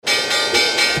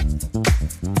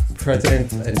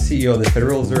President and CEO of the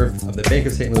Federal Reserve of the Bank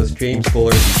of St. Louis, James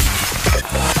Bullard.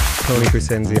 Tony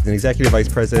Crescenzi is an Executive Vice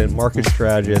President, Market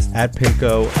Strategist at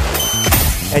PIMCO.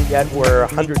 And yet we're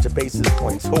hundreds of basis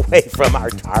points away from our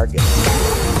target.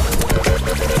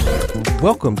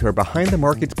 Welcome to our Behind the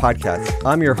Markets podcast.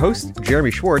 I'm your host, Jeremy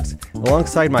Schwartz.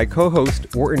 Alongside my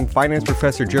co-host, Wharton Finance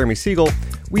Professor Jeremy Siegel,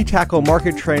 we tackle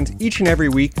market trends each and every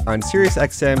week on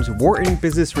SiriusXM's Wharton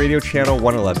Business Radio Channel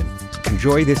 111.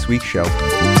 Enjoy this week's show.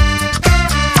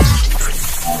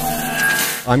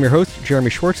 I'm your host, Jeremy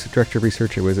Schwartz, Director of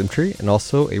Research at WisdomTree, and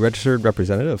also a registered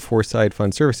representative of Foreside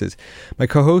Fund Services. My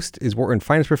co-host is Wharton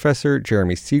Finance Professor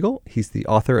Jeremy Siegel. He's the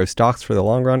author of Stocks for the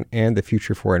Long Run and the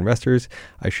Future for Investors.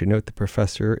 I should note the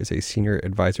professor is a senior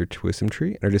advisor to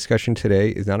WisdomTree, and our discussion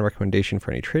today is not a recommendation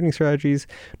for any trading strategies,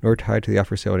 nor tied to the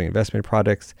offer, sale, or investment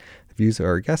products. The views of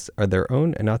our guests are their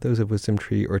own and not those of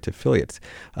WisdomTree or its affiliates.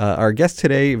 Our guest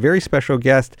today, very special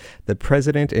guest, the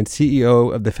President and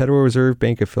CEO of the Federal Reserve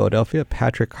Bank of Philadelphia,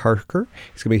 Patrick Harker.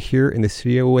 He's going to be here in the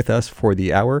studio with us for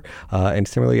the hour. And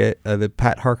similarly, the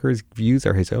Pat Harker's views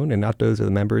are his own and not those of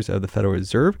the members of the Federal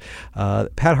Reserve.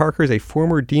 Pat Harker is a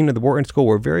former dean of the Wharton School.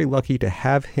 We're very lucky to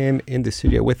have him in the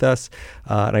studio with us.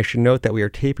 And I should note that we are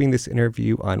taping this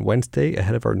interview on Wednesday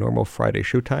ahead of our normal Friday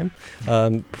showtime.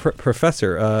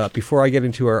 Professor, before I get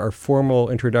into our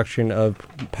formal introduction of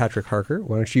Patrick Harker,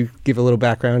 why don't you give a little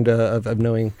background of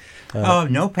knowing...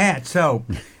 Pat. So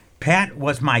Pat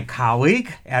was my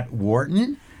colleague at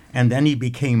Wharton, and then he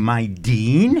became my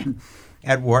dean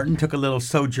at Wharton, took a little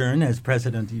sojourn as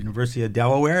president of the University of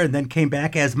Delaware, and then came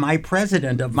back as my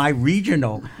president of my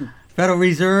regional Federal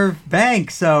Reserve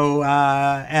Bank. So,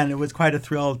 and it was quite a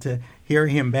thrill to hear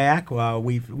him back.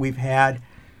 We've had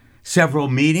several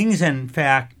meetings. In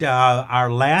fact,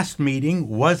 our last meeting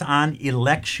was on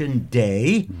Election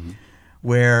Day,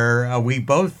 where we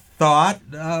both thought,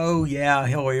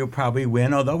 Hillary will probably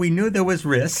win, although we knew there was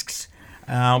risks.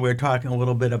 We were talking a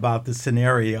little bit about the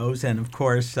scenarios, and of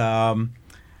course, a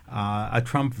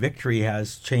Trump victory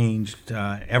has changed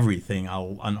everything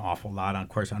an awful lot, of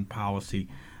course, on policy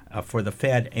for the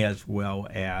Fed as well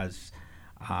as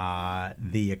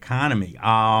the economy.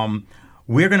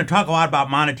 We're going to talk a lot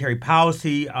about monetary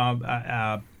policy.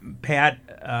 Pat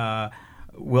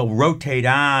will rotate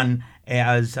on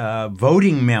as a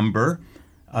voting member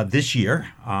this year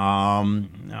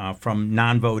from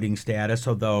non-voting status,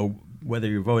 although whether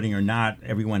you're voting or not,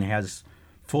 everyone has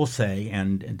full say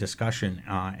and discussion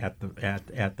at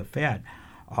the Fed.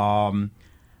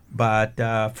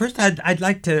 But first, I'd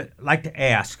like to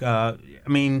ask.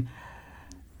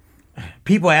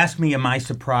 People ask me, am I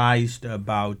surprised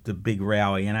about the big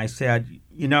rally? And I said,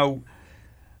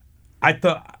 I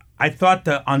thought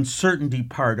the uncertainty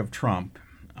part of Trump,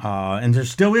 and there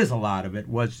still is a lot of it,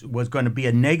 was going to be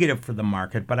a negative for the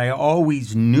market. But I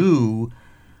always knew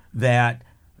that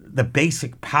the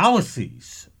basic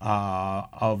policies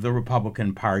of the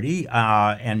Republican Party,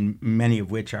 and many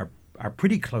of which are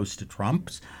pretty close to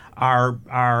Trump's,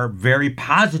 are very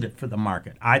positive for the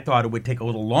market. I thought it would take a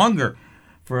little longer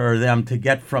for them to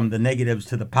get from the negatives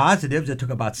to the positives. It took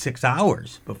about 6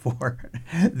 hours before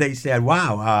they said,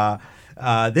 wow,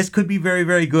 this could be very,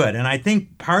 very good. And I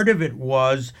think part of it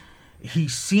was he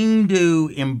seemed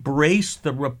to embrace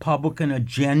the Republican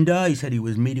agenda. He said he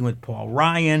was meeting with Paul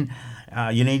Ryan.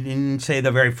 He didn't say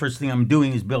the very first thing I'm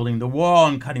doing is building the wall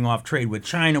and cutting off trade with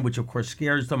China, which of course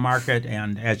scares the market,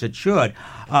 and as it should.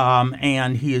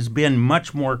 And he has been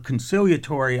much more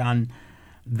conciliatory on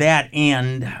that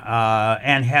end,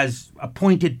 and has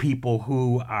appointed people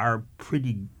who are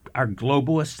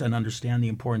globalists and understand the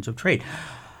importance of trade.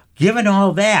 Given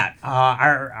all that,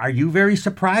 are you very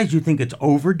surprised? You think it's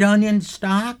overdone in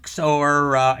stocks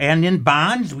or and in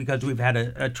bonds because we've had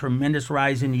a tremendous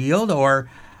rise in yield, or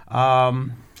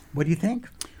what do you think?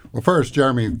 Well, first,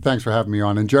 Jeremy, thanks for having me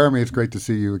on, and Jeremy, it's great to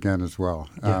see you again as well.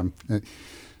 Yeah.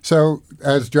 So,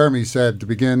 as Jeremy said, to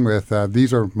begin with,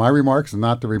 these are my remarks and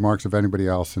not the remarks of anybody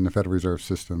else in the Federal Reserve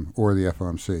System or the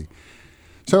FOMC.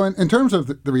 So in terms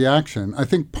of the reaction, I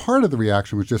think part of the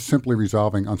reaction was just simply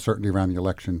resolving uncertainty around the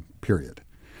election period,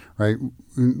 right?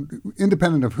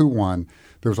 Independent of who won,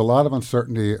 there was a lot of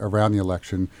uncertainty around the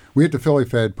election. We at the Philly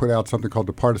Fed put out something called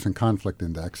the Partisan Conflict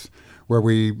Index, where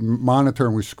we monitor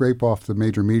and we scrape off the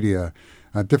major media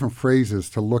different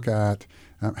phrases to look at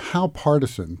how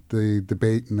partisan the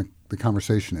debate and the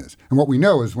conversation is. And what we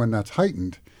know is when that's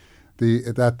heightened,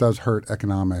 that does hurt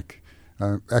economic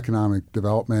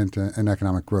development and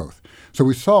economic growth. So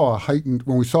we saw when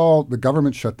we saw the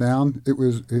government shut down,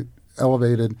 it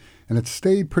elevated, and it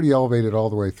stayed pretty elevated all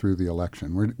the way through the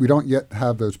election. We don't yet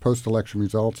have those post-election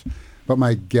results, But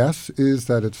my guess is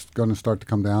that it's going to start to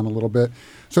come down a little bit.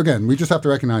 So again, we just have to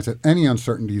recognize that any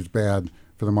uncertainty is bad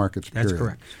for the markets, period. That's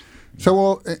correct.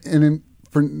 So,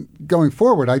 for going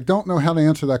forward, I don't know how to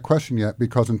answer that question yet,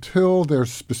 because until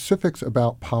there's specifics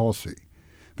about policy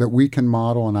that we can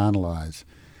model and analyze,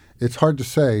 it's hard to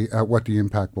say what the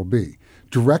impact will be.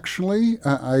 Directionally,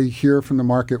 I hear from the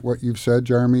market what you've said,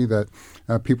 Jeremy, that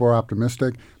people are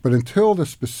optimistic. But until the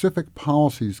specific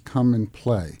policies come in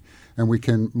play and we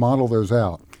can model those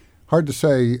out, hard to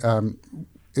say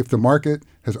if the market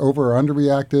has over or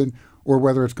underreacted, or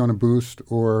whether it's going to boost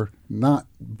or not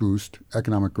boost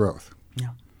economic growth. Yeah.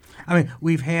 I mean,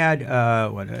 we've had,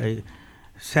 6,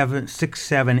 7,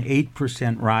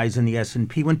 8% rise in the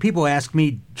S&P. When people ask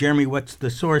me, Jeremy, what's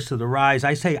the source of the rise,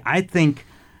 I say I think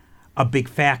a big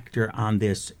factor on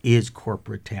this is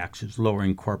corporate taxes,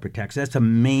 lowering corporate taxes. That's a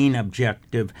main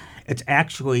objective. It's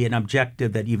actually an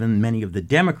objective that even many of the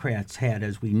Democrats had.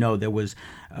 As we know, there was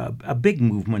a big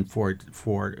movement for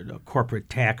corporate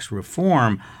tax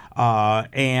reform.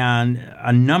 And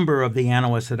a number of the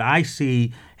analysts that I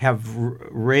see have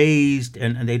raised,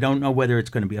 and they don't know whether it's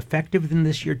going to be effective in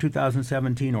this year,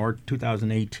 2017 or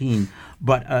 2018,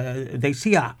 but they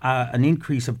see an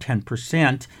increase of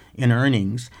 10% in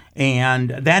earnings, and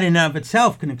that in and of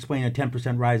itself can explain a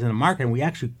 10% rise in the market, and we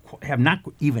actually have not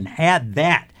even had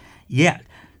that yet.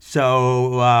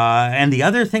 So, and the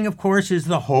other thing, of course, is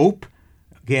the hope,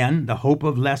 again, the hope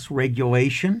of less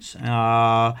regulations.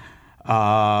 How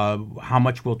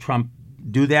much will Trump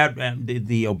do that?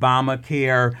 The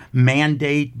Obamacare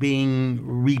mandate being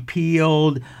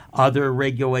repealed, other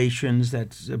regulations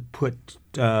that's put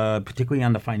particularly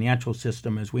on the financial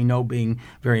system, as we know, being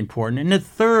very important. And the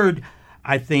third,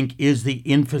 I think, is the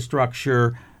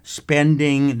infrastructure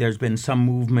spending. There's been some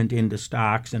movement into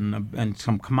stocks and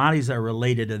some commodities that are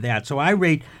related to that. So I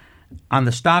rate on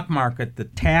the stock market the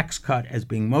tax cut as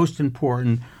being most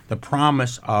important, the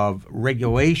promise of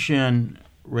regulation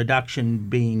reduction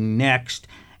being next,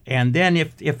 and then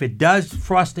if it does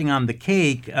frosting on the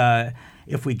cake,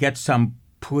 if we get some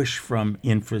push from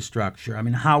infrastructure. I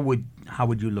mean, how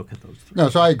would you look at those three? No,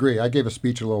 so I agree. I gave a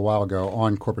speech a little while ago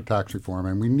on corporate tax reform,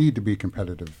 and we need to be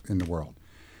competitive in the world.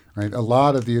 Right? A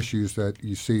lot of the issues that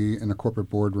you see in a corporate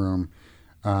boardroom,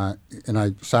 and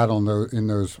I sat in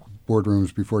those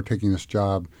boardrooms before taking this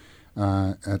job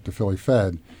at the Philly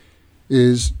Fed,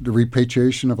 is the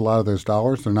repatriation of a lot of those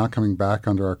dollars. They're not coming back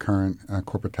under our current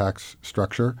corporate tax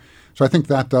structure. So I think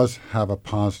that does have a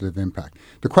positive impact.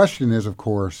 The question is, of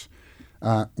course,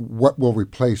 what will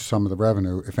replace some of the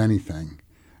revenue, if anything?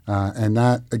 And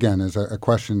that, again, is a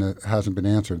question that hasn't been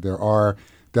answered. There are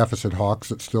deficit hawks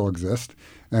that still exist,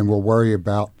 and we'll worry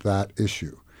about that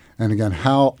issue. And again,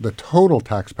 how the total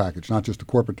tax package, not just the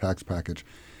corporate tax package,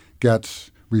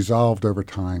 gets resolved over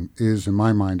time is, in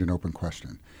my mind, an open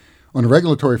question. On the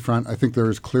regulatory front, I think there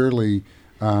is clearly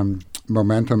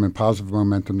momentum and positive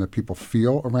momentum that people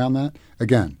feel around that.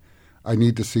 Again, I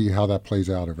need to see how that plays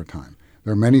out over time.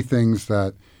 There are many things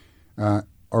that are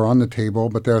on the table,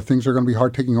 but there are things that are going to be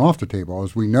hard taking off the table.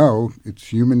 As we know,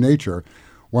 it's human nature.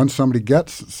 Once somebody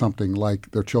gets something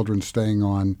like their children staying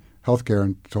on health care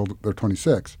until they're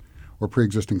 26 or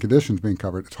pre-existing conditions being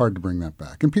covered, it's hard to bring that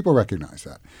back. And people recognize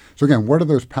that. So again, what are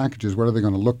those packages? What are they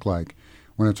going to look like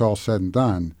when it's all said and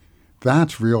done?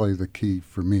 That's really the key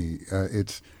for me.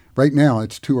 Right now,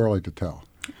 it's too early to tell.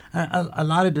 A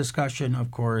lot of discussion,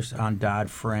 of course, on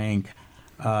Dodd-Frank.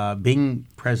 Being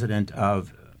president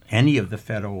of any of the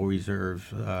Federal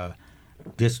Reserve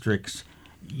districts,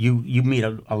 you meet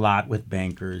a lot with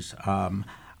bankers.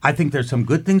 I think there's some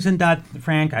good things in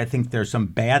Dodd-Frank. I think there's some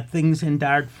bad things in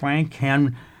Dodd-Frank.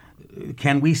 Can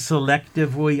we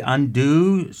selectively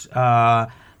undo?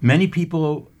 Many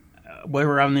people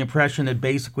were on the impression that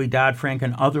basically Dodd-Frank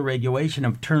and other regulation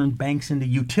have turned banks into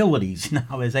utilities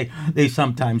now, as they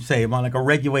sometimes say, like a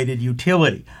regulated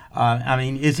utility. I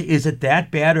mean, is it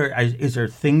that bad, or is there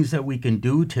things that we can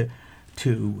do to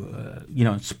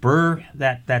spur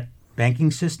that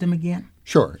banking system again?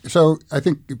 Sure. So I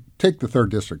think take the 3rd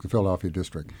District, the Philadelphia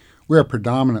District. We are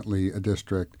predominantly a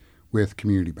district with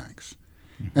community banks.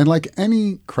 Mm-hmm. And like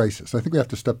any crisis, I think we have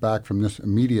to step back from this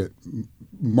immediate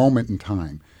moment in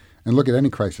time and look at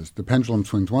any crisis. The pendulum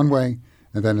swings one way,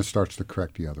 and then it starts to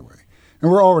correct the other way.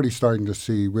 And we're already starting to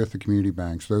see with the community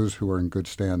banks, those who are in good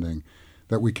standing,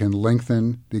 that we can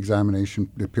lengthen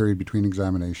the period between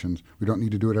examinations. We don't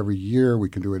need to do it every year. We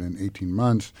can do it in 18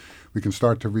 months. We can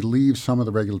start to relieve some of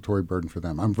the regulatory burden for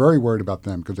them. I'm very worried about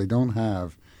them because they don't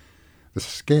have the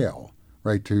scale,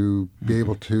 right, to be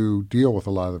able to deal with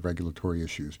a lot of the regulatory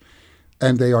issues.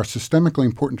 And they are systemically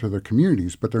important to their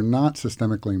communities, but they're not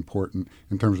systemically important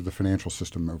in terms of the financial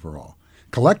system overall.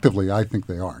 Collectively, I think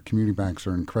they are. Community banks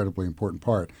are an incredibly important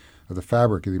part of the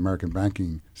fabric of the American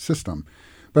banking system.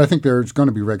 But I think there's going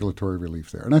to be regulatory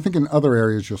relief there. And I think in other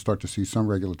areas you'll start to see some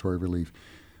regulatory relief.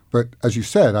 But as you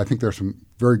said, I think there are some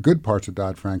very good parts of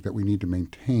Dodd-Frank that we need to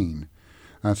maintain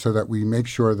so that we make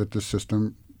sure that the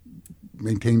system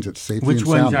maintains its safety and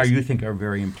soundness. Which ones you think are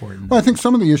very important? Well, I think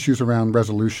some of the issues around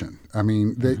resolution. I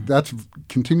mean, that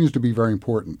continues to be very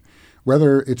important.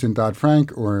 Whether it's in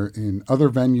Dodd-Frank or in other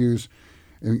venues,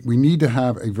 we need to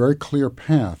have a very clear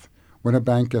path when a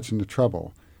bank gets into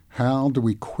trouble. How do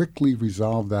we quickly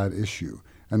resolve that issue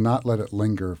and not let it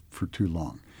linger for too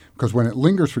long? Because when it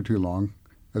lingers for too long,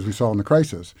 as we saw in the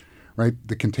crisis, right,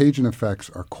 the contagion effects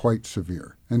are quite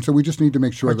severe. And so we just need to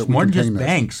make sure that we contain this. It's more than just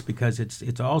banks, because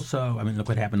it's also, I mean, look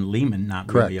what happened to Lehman, not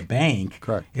Correct. really a bank.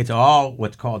 Correct. It's all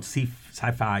what's called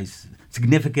SIFIs,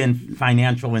 significant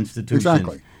financial institutions.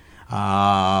 Exactly.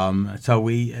 So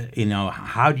we,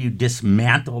 how do you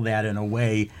dismantle that in a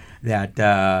way that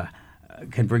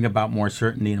can bring about more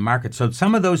certainty in the market? So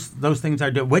some of those things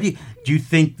are. What do you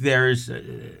think? There's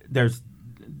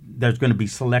going to be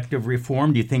selective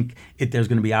reform? Do you think there's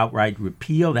going to be outright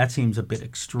repeal? That seems a bit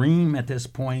extreme at this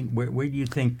point. Where do you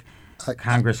think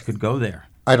Congress could go there?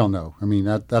 I don't know. I mean,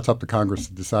 that's up to Congress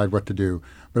to decide what to do.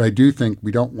 But I do think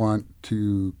we don't want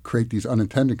to create these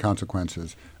unintended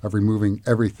consequences of removing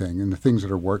everything and the things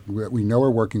that we know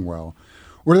are working well,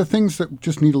 or the things that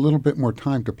just need a little bit more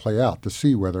time to play out to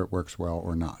see whether it works well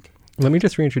or not. Let me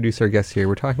just reintroduce our guest here.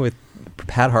 We're talking with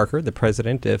Pat Harker, the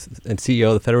president and CEO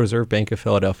of the Federal Reserve Bank of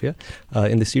Philadelphia.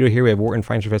 In the studio here, we have Wharton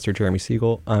Finance Professor Jeremy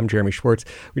Siegel. I'm Jeremy Schwartz.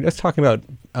 We're just talking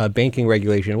about banking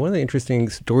regulation. One of the interesting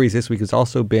stories this week has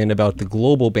also been about the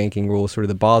global banking rules, sort of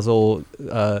the Basel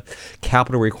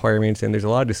capital requirements, and there's a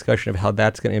lot of discussion of how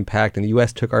that's going to impact. And the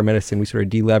U.S. took our medicine. We sort of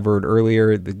delevered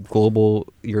earlier. The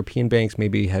global European banks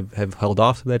maybe have held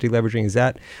off some of that deleveraging. Is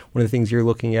that one of the things you're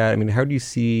looking at? I mean, how do you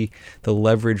see the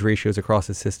leverage ratios across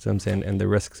the systems and the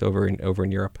risks over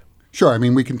in Europe? Sure. I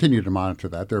mean, we continue to monitor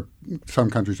that. There are some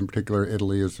countries in particular,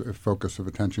 Italy is a focus of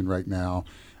attention right now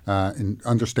in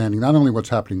understanding not only what's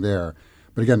happening there,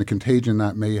 but again, the contagion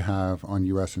that may have on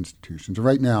U.S. institutions. And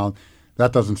right now,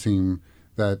 that doesn't seem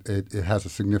that it has a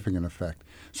significant effect.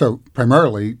 So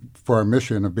primarily for our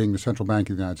mission of being the central bank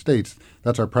of the United States,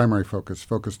 that's our primary focus,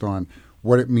 focused on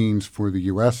what it means for the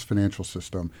U.S. financial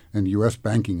system and the U.S.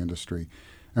 banking industry.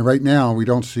 And right now, we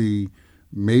don't see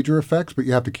major effects, but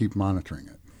you have to keep monitoring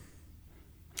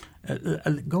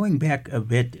it. Going back a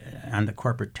bit on the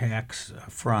corporate tax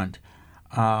front,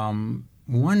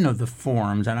 one of the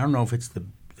forms, and I don't know if it's the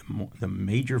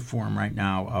major form right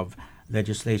now of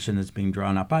legislation that's being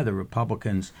drawn up by the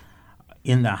Republicans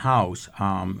in the House,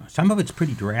 some of it's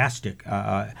pretty drastic.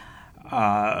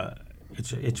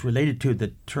 It's related to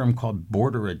the term called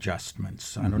border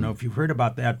adjustments. I don't know if you've heard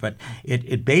about that, but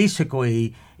it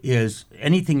basically is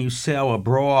anything you sell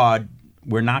abroad,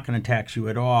 we're not going to tax you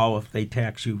at all. If they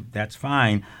tax you, that's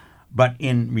fine. But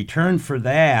in return for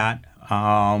that,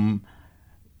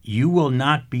 you will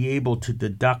not be able to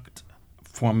deduct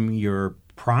from your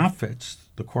profits,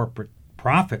 the corporate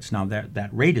profits. Now, that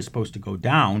rate is supposed to go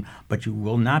down, but you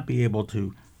will not be able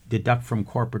to deduct from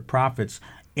corporate profits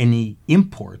any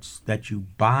imports that you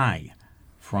buy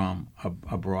from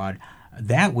abroad.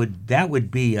 That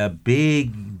would be a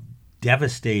big,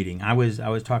 devastating. I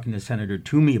was talking to Senator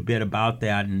Toomey a bit about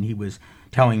that, and he was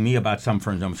telling me about some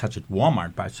firms, such as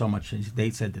Walmart, by so much. They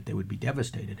said that they would be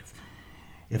devastated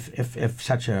if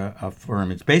such a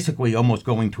firm. It's basically almost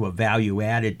going to a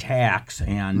value-added tax,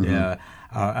 and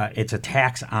it's a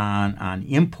tax on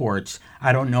imports.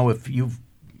 I don't know if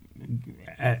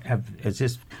has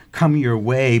this come your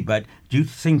way, but do you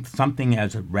think something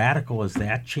as radical as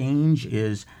that change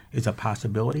is a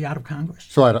possibility out of Congress?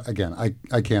 So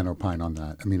I can't opine on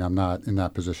that. I mean, I'm not in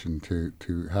that position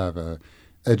to have a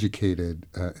educated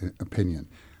opinion.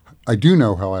 I do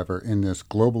know, however, in this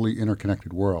globally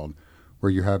interconnected world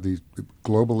where you have these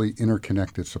globally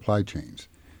interconnected supply chains,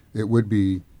 it would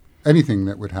be anything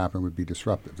that would happen would be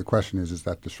disruptive. The question is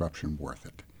that disruption worth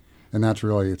it? And that's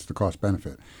really, it's the cost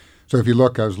benefit. So if you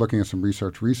look, I was looking at some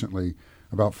research recently,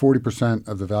 about 40%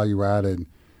 of the value added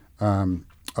of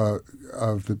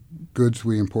the goods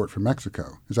we import from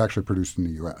Mexico is actually produced in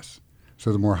the U.S.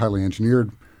 So the more highly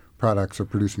engineered products are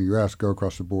produced in the U.S., go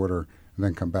across the border, and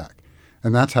then come back.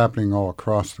 And that's happening all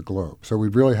across the globe. So we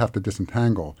really have to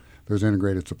disentangle those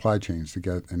integrated supply chains to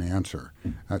get an answer.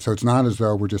 So it's not as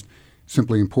though we're just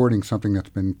simply importing something that's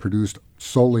been produced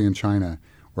solely in China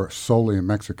or solely in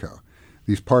Mexico.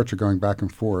 These parts are going back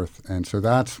and forth. And so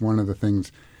that's one of the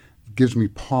things gives me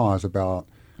pause about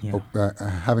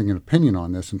having an opinion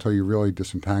on this until you really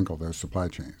disentangle those supply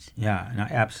chains. Yeah, no,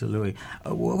 absolutely.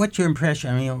 What's your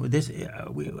impression? I mean, this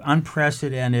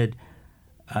unprecedented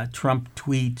Trump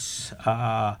tweets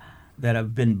that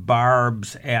have been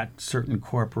barbs at certain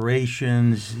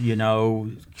corporations,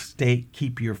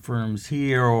 keep your firms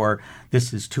here, or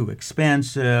this is too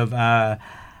expensive. I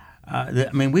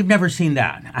mean, we've never seen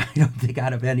that, I don't think,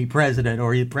 out of any president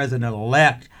or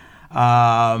president-elect.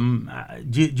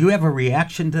 Do you have a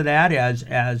reaction to that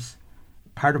as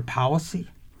part of policy?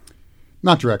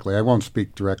 Not directly. I won't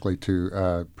speak directly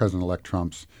to President-elect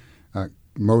Trump's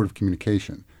mode of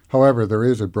communication. However, there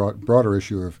is a broader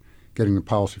issue of getting the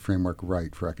policy framework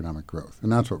right for economic growth,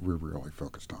 and that's what we're really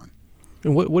focused on.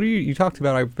 And what do you talked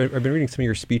about? I've been reading some of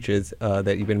your speeches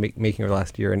that you've been making over the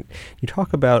last year, and you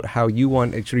talk about how you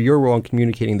want sort of your role in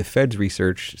communicating the Fed's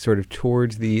research sort of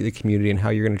towards the community, and how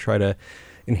you're going to try to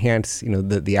enhance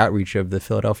the outreach of the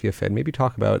Philadelphia Fed. Maybe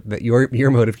talk about that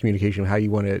your mode of communication, how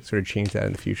you want to sort of change that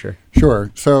in the future.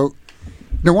 Sure. So,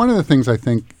 one of the things I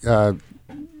think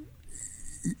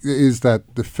is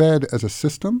that the Fed as a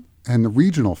system, and the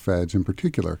regional Feds in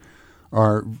particular,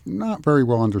 are not very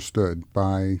well understood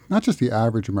by not just the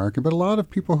average American, but a lot of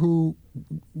people who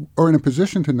are in a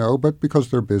position to know, but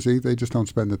because they're busy, they just don't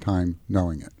spend the time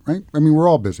knowing it, right? I mean, we're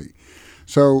all busy.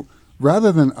 So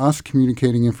rather than us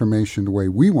communicating information the way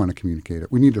we want to communicate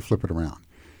it, we need to flip it around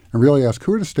and really ask,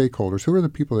 who are the stakeholders, who are the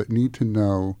people that need to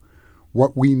know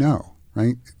what we know,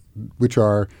 right? Which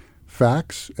are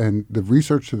facts and the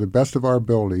research to the best of our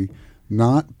ability,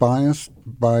 not biased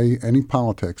by any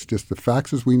politics, just the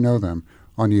facts as we know them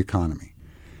on the economy.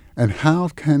 And how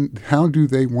do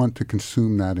they want to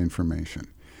consume that information?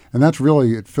 And that's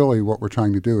really at Philly what we're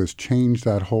trying to do, is change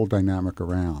that whole dynamic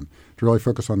around, to really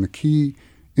focus on the key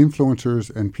influencers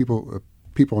and people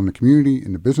in the community,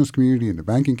 in the business community, in the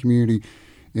banking community,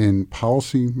 in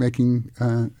policy making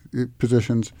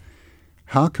positions.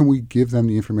 How can we give them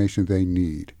the information they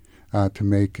need to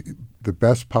make the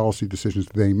best policy decisions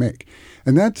they make?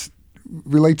 And that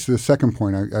relates to the second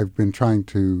point I've been trying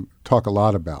to talk a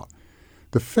lot about.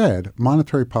 The Fed,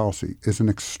 monetary policy, is an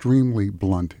extremely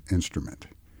blunt instrument,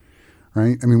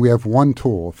 right? I mean, we have one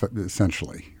tool,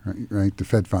 essentially, right? The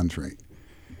Fed funds rate.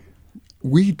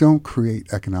 We don't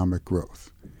create economic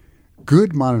growth.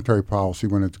 Good monetary policy,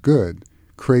 when it's good,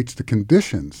 creates the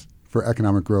conditions for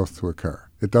economic growth to occur.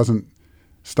 It doesn't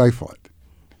stifle it.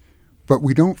 But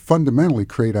we don't fundamentally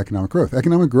create economic growth.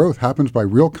 Economic growth happens by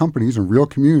real companies and real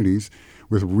communities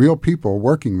with real people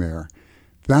working there.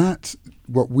 That's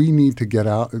what we need to get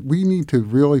out. We need to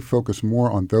really focus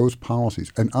more on those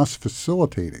policies and us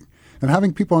facilitating and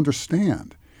having people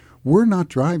understand we're not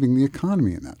driving the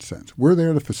economy in that sense. We're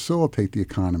there to facilitate the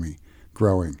economy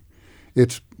growing.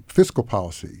 It's fiscal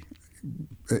policy,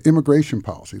 immigration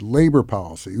policy, labor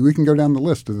policy. We can go down the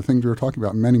list of the things we were talking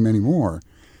about, many, many more.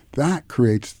 That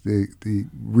creates the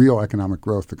real economic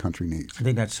growth the country needs. I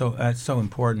think that's so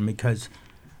important, because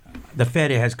the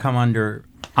Fed has come under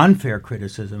unfair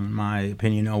criticism, in my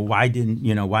opinion. Why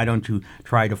don't you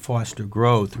try to foster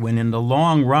growth, when in the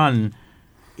long run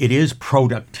it is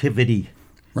productivity?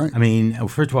 Right. I mean,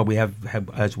 first of all, we have,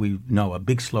 as we know, a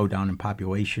big slowdown in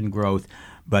population growth,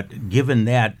 but given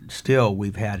that, still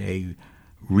we've had a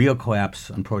real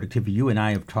collapse on productivity. You and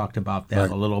I have talked about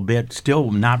that a little bit.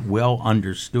 Still not well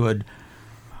understood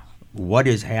what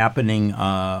is happening.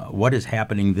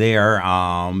 There?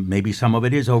 Maybe some of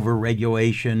it is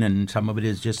overregulation, and some of it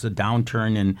is just a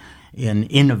downturn in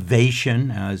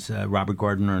innovation, as Robert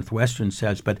Gordon Northwestern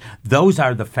says. But those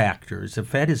are the factors. The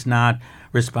Fed is not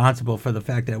responsible for the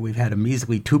fact that we've had a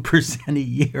measly 2% a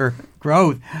year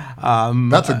growth.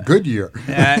 That's a good year.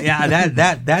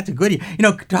 That's a good year.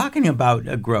 Talking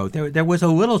about growth, there was a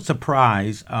little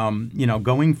surprise.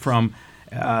 Going from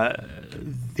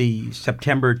the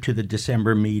September to the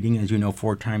December meeting, as you know,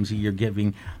 4 times a year,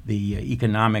 giving the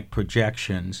economic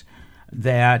projections,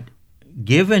 that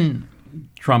given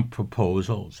Trump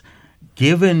proposals,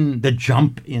 given the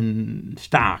jump in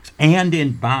stocks and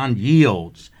in bond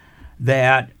yields,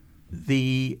 that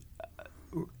the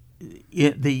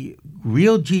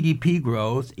real GDP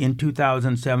growth in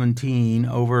 2017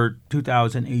 over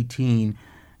 2018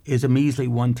 is a measly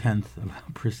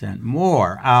 0.1%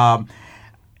 more.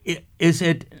 Is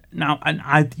it now?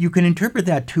 And you can interpret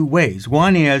that two ways.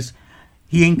 One is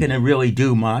he ain't going to really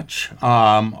do much,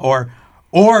 or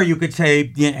you could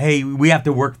say, hey, we have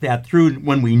to work that through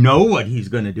when we know what he's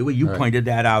going to do. You pointed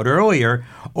that out earlier.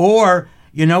 Or,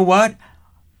 you know what?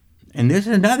 And this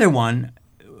is another one.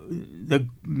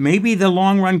 Maybe the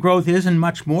long-run growth isn't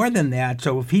much more than that.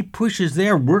 So if he pushes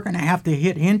there, we're going to have to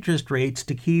hit interest rates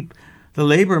to keep the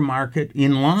labor market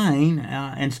in line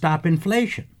and stop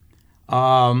inflation.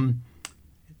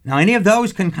 Now, any of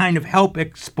those can kind of help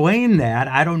explain that.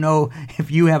 I don't know if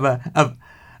you have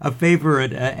a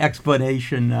favorite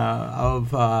explanation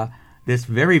of this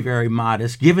very, very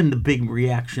modest, given the big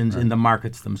reactions in the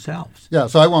markets themselves. Yeah,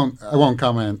 so I won't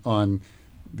comment on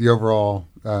the overall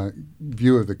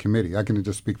view of the committee. I can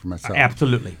just speak for myself.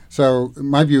 Absolutely. So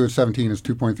my view of 17 is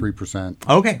 2.3%.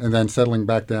 Okay. And then settling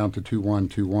back down to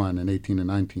 2.1 in 18 and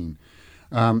 19.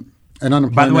 And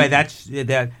unemployment. By the way, that's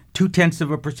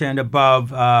 0.2%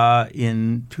 above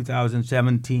in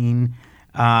 2017,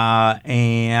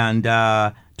 and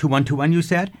 2.1 you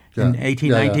said? Yeah. In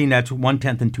 18, 19, that's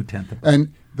 0.1 and 0.2 above.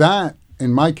 And that,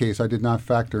 in my case, I did not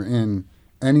factor in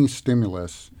any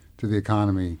stimulus to the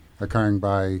economy occurring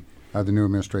by the new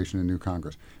administration and new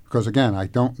Congress. Because, again, I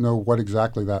don't know what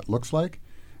exactly that looks like.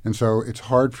 And so it's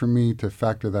hard for me to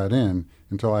factor that in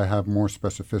until I have more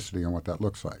specificity on what that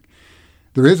looks like.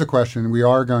 There is a question. We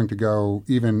are going to go,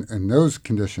 even in those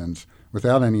conditions,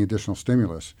 without any additional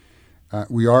stimulus,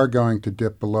 we are going to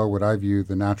dip below what I view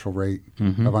the natural rate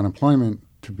of unemployment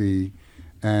to be.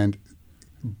 And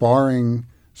barring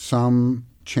some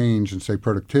change in, say,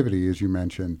 productivity, as you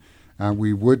mentioned,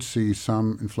 we would see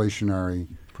some inflationary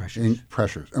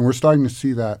pressures. And we're starting to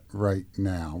see that right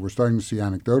now. We're starting to see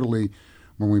anecdotally,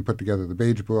 when we put together the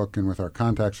Beige Book and with our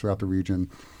contacts throughout the region,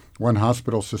 one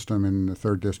hospital system in the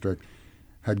 3rd District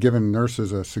had given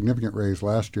nurses a significant raise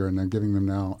last year, and they're giving them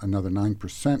now another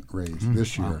 9% raise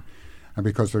this year. And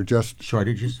because they're just...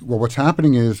 Shortages? Well, what's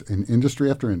happening is, in industry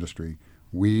after industry,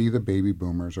 we, the baby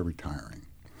boomers, are retiring.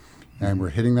 And we're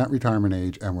hitting that retirement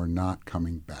age, and we're not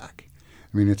coming back.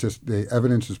 I mean, it's just, the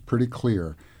evidence is pretty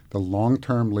clear. The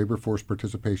long-term labor force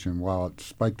participation, while it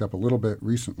spiked up a little bit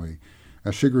recently,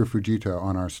 Shigeru Fujita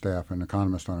on our staff, an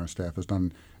economist on our staff, has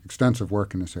done extensive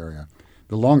work in this area.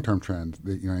 The long-term trend,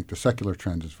 the secular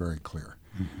trend is very clear.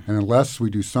 And unless we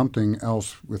do something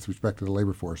else with respect to the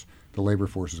labor force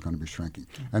is going to be shrinking.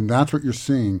 And that's what you're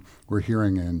seeing. We're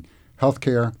hearing in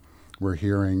healthcare. We're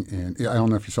hearing in, I don't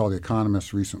know if you saw The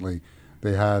Economist recently,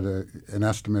 they had an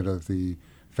estimate of the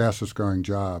fastest growing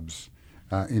jobs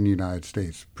in the United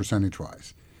States,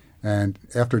 percentage-wise. And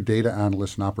after data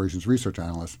analysts and operations research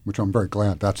analysts, which I'm very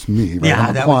glad that's me. Right?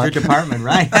 Yeah, that was your department,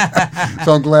 right?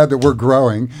 So I'm glad that we're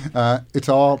growing. It's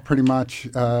all pretty much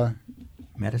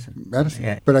medicine.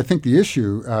 Yeah. But I think the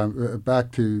issue,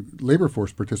 back to labor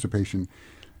force participation,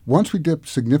 once we dip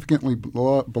significantly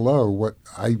below what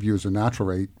I view as a natural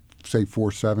rate, say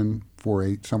 4.7,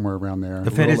 4.8, somewhere around there. The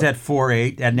Fed is at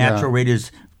 4.8. That natural rate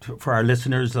is, for our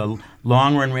listeners, a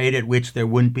long-run rate at which there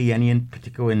wouldn't be any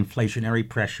particular inflationary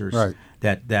pressures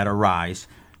that arise.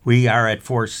 We are at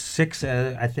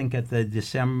 4.6, I think, at the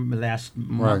December last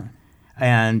month.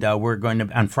 And we're going to,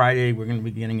 on Friday, we're going to be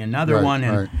getting another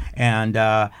one. And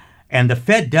the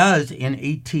Fed does, in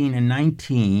 18 and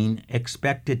 19,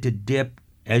 expect it to dip,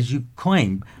 as you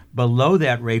claim, below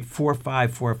that rate, 4.5,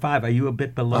 4.5. Are you a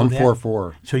bit below that? I'm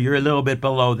 4.4. So you're a little bit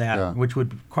below that, which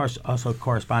would of course also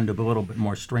correspond to a little bit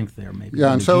more strength there, maybe.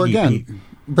 Yeah, and so GDP. Again,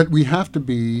 but we have to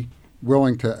be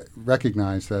willing to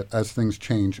recognize that as things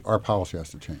change, our policy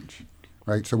has to change,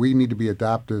 right? So we need to be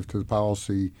adaptive to the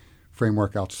policy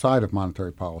framework outside of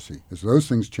monetary policy. As those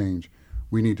things change,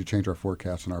 we need to change our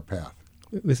forecasts and our path.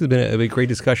 This has been a great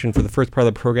discussion for the first part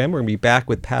of the program. We're going to be back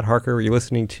with Pat Harker. You're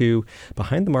listening to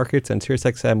Behind the Markets on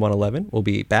SiriusXM 111. We'll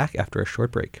be back after a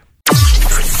short break.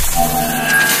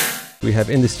 We have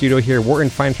in the studio here Wharton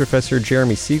Finance Professor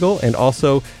Jeremy Siegel and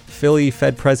also Philly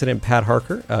Fed President Pat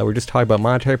Harker. We're just talking about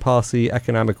monetary policy,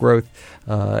 economic growth,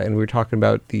 and we were talking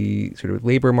about the sort of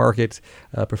labor market.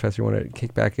 Professor, you want to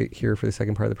kick back here for the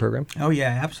second part of the program? Oh,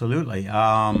 yeah, absolutely.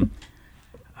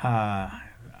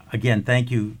 Again, thank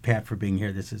you, Pat, for being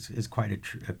here. This is quite a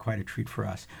treat for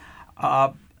us.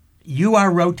 You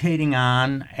are rotating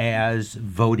on as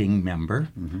voting member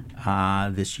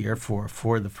this year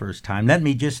for the first time. Let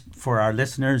me just, for our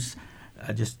listeners,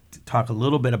 just talk a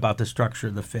little bit about the structure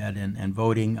of the Fed and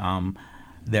voting.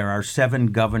 There are 7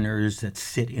 governors that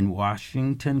sit in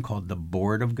Washington called the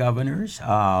Board of Governors.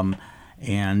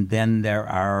 And then there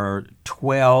are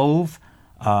 12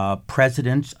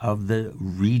 presidents of the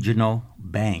regional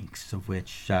banks, of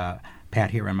which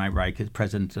Pat here on my right is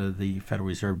president of the Federal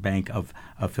Reserve Bank of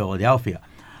Philadelphia.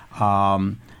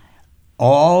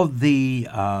 All the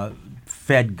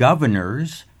Fed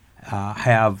governors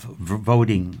have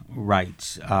voting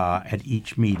rights at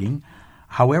each meeting.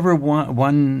 However,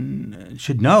 one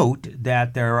should note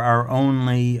that there are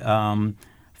only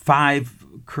 5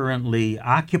 currently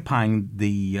occupying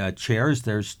the chairs.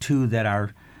 There's 2 that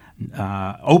are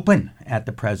open at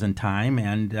the present time,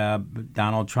 and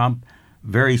Donald Trump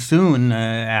very soon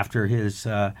after his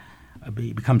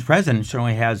becomes president,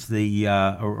 certainly has the,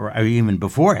 or even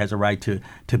before, has a right to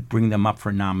bring them up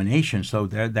for nomination. So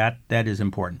that is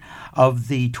important. Of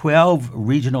the 12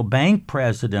 regional bank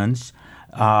presidents,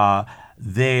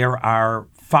 there are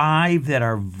 5 that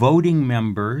are voting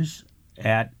members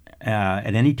at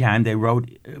any time. They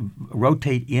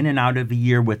rotate in and out of the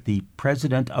year, with the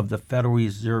president of the Federal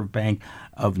Reserve Bank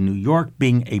of New York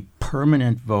being a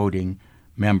permanent voting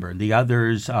member. The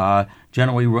others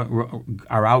generally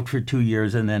are out for 2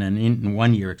 years and then in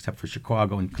 1 year, except for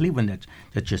Chicago and Cleveland,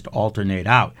 that just alternate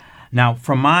out. Now,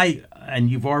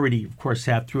 and you've already, of course,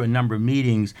 sat through a number of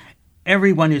meetings,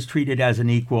 everyone is treated as an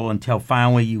equal until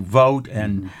finally you vote,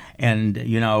 and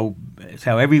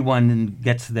so everyone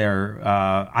gets their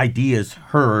ideas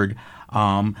heard.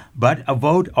 But a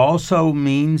vote also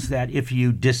means that if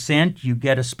you dissent, you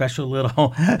get a special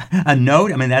little a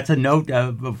note. I mean, that's a note.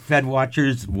 Fed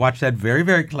watchers watch that very,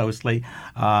 very closely,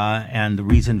 and the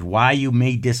reasons why you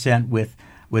may dissent with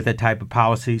a type of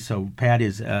policy. So Pat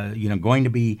is going to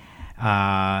be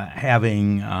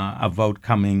having a vote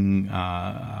coming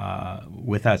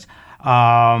with us.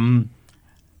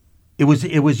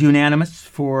 It was unanimous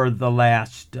for the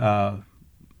last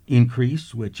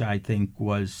increase, which I think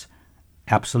was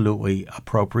absolutely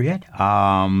appropriate.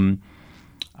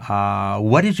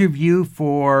 What is your view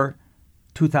for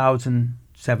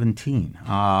 2017?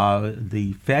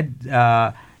 The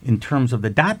Fed, in terms of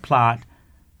the dot plot,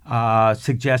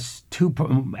 suggests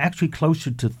actually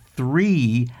closer to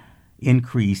 3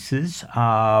 increases.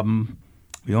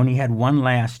 We only had 1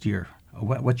 last year.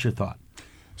 What's your thought?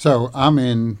 So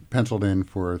I'm penciled in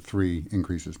for 3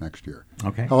 increases next year.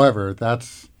 Okay. However,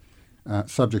 that's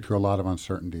subject to a lot of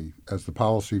uncertainty. As the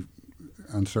policy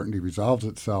uncertainty resolves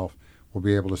itself, we'll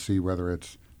be able to see whether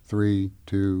it's 3,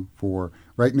 2, 4.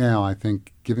 Right now, I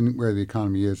think, given where the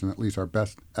economy is and at least our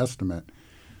best estimate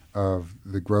of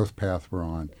the growth path we're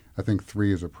on, I think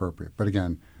 3 is appropriate. But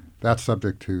again, that's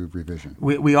subject to revision.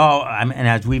 We all, and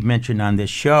as we've mentioned on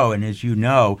this show, and as you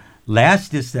know,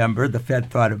 last December, the Fed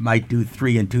thought it might do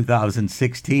 3 in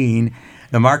 2016.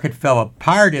 The market fell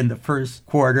apart in the first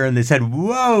quarter, and they said,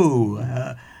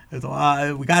 "Whoa,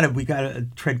 we got to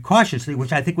tread cautiously,"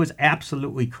 which I think was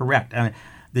absolutely correct. I mean,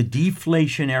 the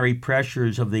deflationary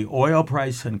pressures of the oil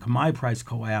price and commodity price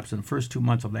collapse in the first 2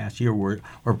 months of last year were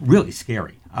really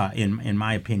scary, in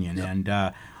my opinion,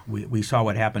 and we saw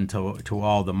what happened to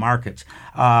all the markets.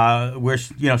 We're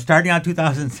starting out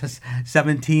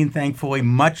 2017, thankfully,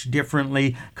 much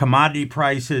differently. Commodity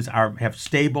prices have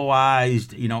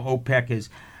stabilized. OPEC has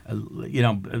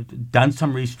done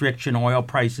some restriction. Oil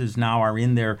prices now are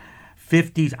in their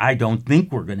 50s. I don't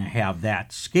think we're going to have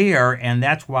that scare, and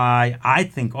that's why I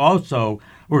think also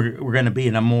we're going to be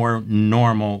in a more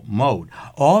normal mode.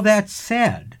 All that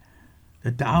said,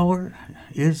 the dollar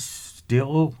is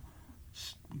still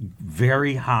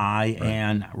very high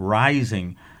and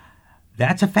rising.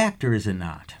 That's a factor, is it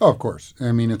not? Oh, of course.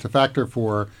 I mean, it's a factor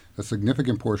for a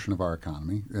significant portion of our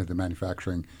economy, the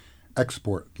manufacturing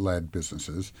export-led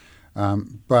businesses.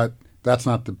 But that's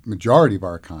not the majority of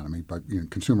our economy. But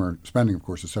consumer spending, of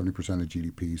course, is 70% of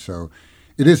GDP. So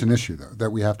it is an issue, though,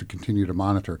 that we have to continue to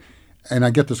monitor. And I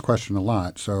get this question a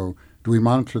lot. So do we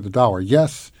monitor the dollar?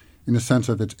 Yes, in the sense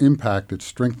of its impact, its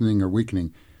strengthening or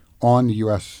weakening on the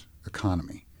U.S.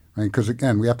 economy. Because,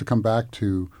 again, we have to come back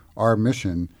to our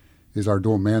mission is our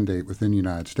dual mandate within the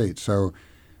United States. So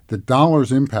the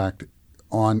dollar's impact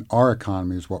on our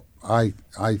economy is what I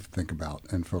think about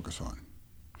and focus on.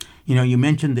 You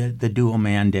mentioned the dual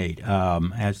mandate.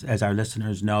 As our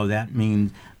listeners know, that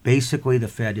means basically the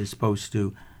Fed is supposed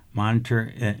to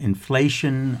monitor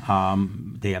inflation.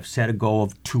 They have set a goal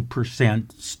of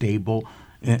 2% stable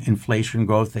inflation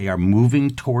growth. They are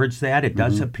moving towards that. It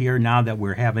does appear now that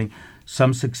we're having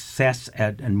some success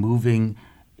at moving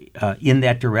in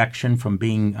that direction from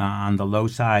being on the low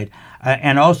side,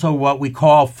 and also what we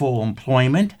call full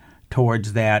employment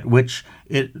towards that, which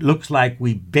it looks like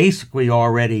we basically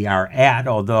already are at,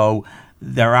 although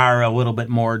there are a little bit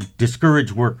more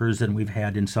discouraged workers than we've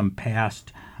had in some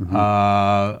past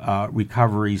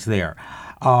recoveries there.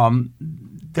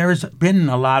 There's been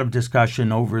a lot of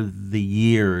discussion over the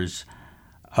years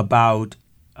about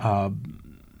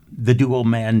the dual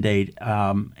mandate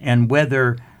and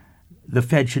whether the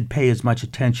Fed should pay as much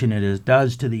attention as it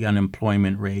does to the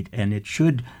unemployment rate, and it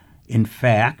should, in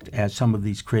fact, as some of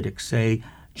these critics say,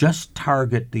 just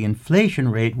target the inflation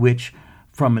rate, which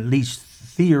from at least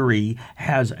theory,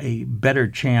 has a better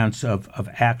chance of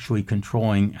actually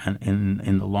controlling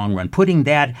in the long run. Putting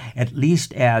that at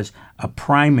least as a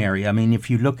primary. I mean, if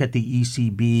you look at the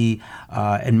ECB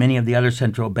and many of the other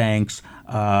central banks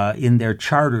in their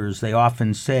charters, they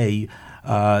often say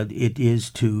it is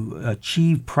to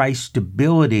achieve price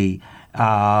stability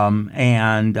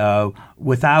and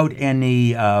without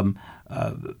any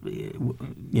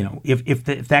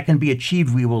if that can be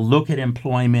achieved, we will look at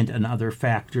employment and other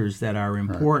factors that are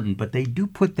important. Right. But they do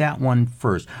put that one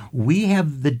first. We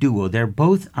have the duo. They're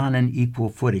both on an equal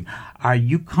footing. Are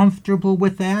you comfortable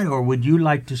with that, or would you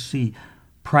like to see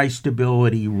price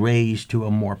stability raised to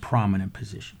a more prominent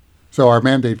position? So our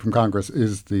mandate from Congress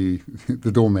is the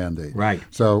dual mandate. Right.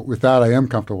 So with that, I am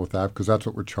comfortable with that because that's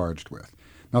what we're charged with.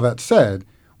 Now, that said,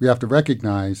 we have to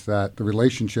recognize that the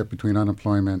relationship between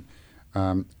unemployment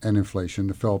and inflation,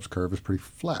 the Phillips curve, is pretty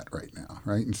flat right now,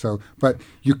 right? And so, but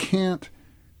you can't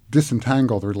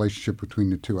disentangle the relationship between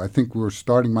the two. I think we're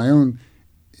starting, my own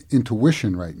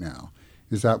intuition right now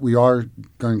is that we are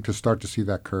going to start to see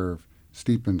that curve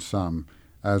steepen some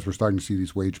as we're starting to see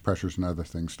these wage pressures and other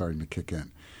things starting to kick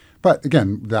in. But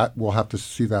again, that we'll have to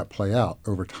see that play out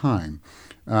over time.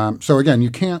 So again,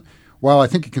 you can't, while I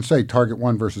think you can say target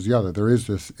one versus the other, there is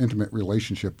this intimate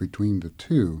relationship between the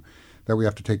two that we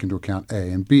have to take into account,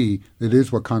 A. And B, it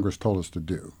is what Congress told us to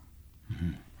do.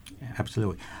 Mm-hmm.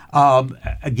 Absolutely.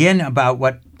 Again, about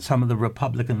what some of the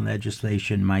Republican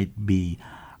legislation might be.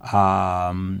 We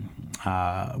all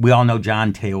know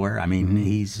John Taylor. I mean,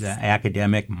 he's an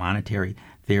academic, monetary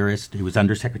theorist. He was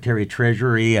Undersecretary of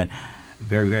Treasury and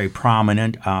very, very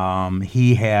prominent.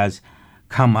 He has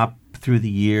come up through the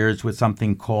years with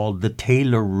something called the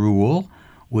Taylor Rule,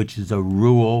 which is a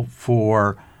rule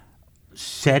for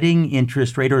setting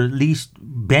interest rate, or at least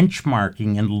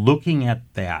benchmarking and looking at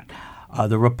that.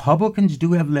 The Republicans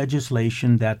do have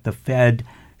legislation that the Fed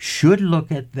should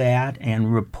look at that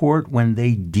and report when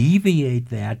they deviate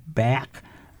that back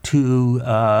to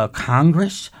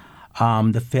Congress.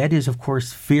 The Fed is, of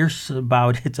course, fierce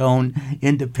about its own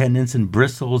independence and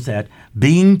bristles at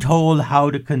being told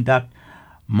how to conduct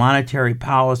monetary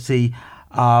policy.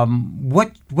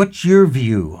 What's your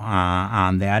view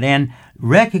on that? And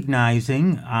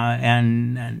recognizing,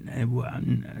 and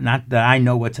not that I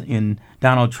know what's in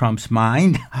Donald Trump's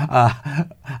mind,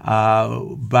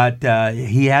 but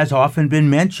he has often been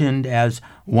mentioned as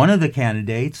one of the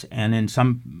candidates, and in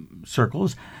some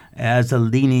circles, as a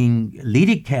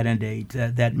leading candidate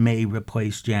that may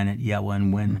replace Janet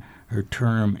Yellen when her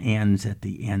term ends at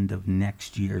the end of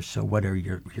next year. So what are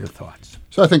your thoughts?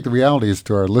 So I think the reality is,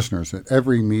 to our listeners, at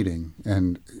every meeting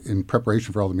and in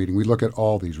preparation for all the meeting, we look at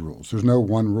all these rules. There's no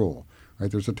one rule, right?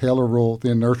 There's a Taylor rule,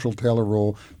 the inertial Taylor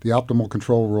rule, the optimal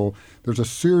control rule. There's a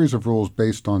series of rules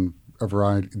based on a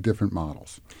variety of different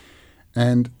models.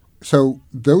 And so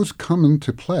those come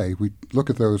into play. We look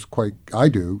at those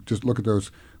just look at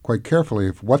those quite carefully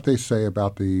of what they say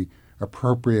about the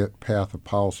appropriate path of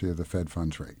policy of the Fed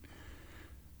funds rate.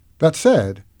 That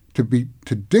said, to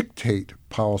dictate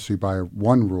policy by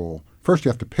one rule, first you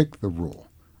have to pick the rule,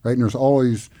 right? And there's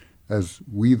always, as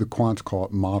we the quants call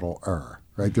it, model error,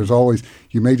 right? There's always,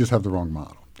 you may just have the wrong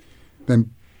model.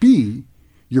 Then B,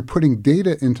 you're putting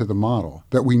data into the model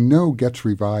that we know gets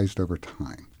revised over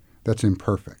time. That's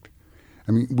imperfect.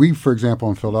 I mean, we, for example,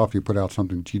 in Philadelphia put out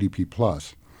something, GDP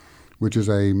Plus, which is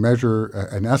a measure,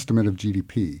 an estimate of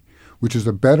GDP, which is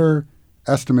a better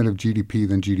estimate of GDP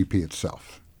than GDP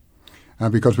itself.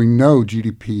 Because we know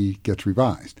GDP gets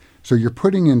revised. So you're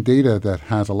putting in data that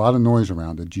has a lot of noise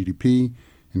around it, GDP,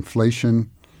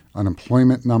 inflation,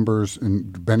 unemployment numbers,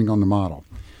 and depending on the model.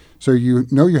 So you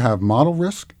know you have model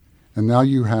risk, and now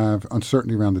you have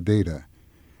uncertainty around the data.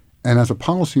 And as a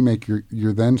policymaker,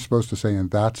 you're then supposed to say, and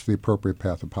that's the appropriate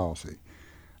path of policy.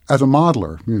 As a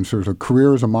modeler, sort of a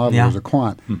career as a modeler, as a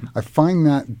quant, I find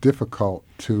that difficult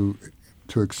to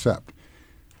accept.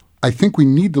 I think we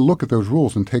need to look at those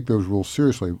rules and take those rules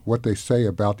seriously, what they say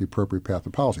about the appropriate path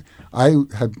of policy. I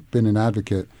have been an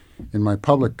advocate in my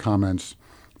public comments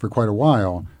for quite a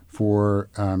while for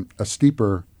a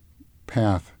steeper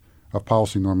path of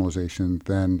policy normalization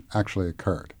than actually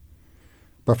occurred.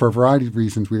 But for a variety of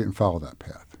reasons, we didn't follow that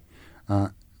path.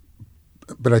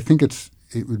 But I think it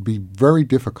would be very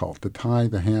difficult to tie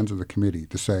the hands of the committee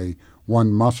to say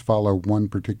one must follow one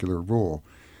particular rule.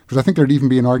 Because I think there'd even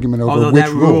be an argument over Although which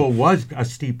that rule was a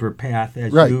steeper path,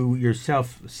 as you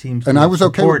yourself seem to and have I was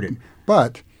supported. Okay,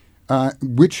 but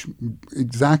which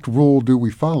exact rule do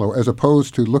we follow, as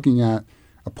opposed to looking at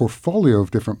a portfolio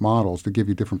of different models to give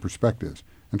you different perspectives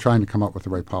and trying to come up with the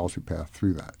right policy path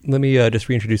through that. Let me just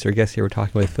reintroduce our guest here. We're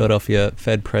talking with Philadelphia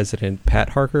Fed President Pat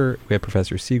Harker. We have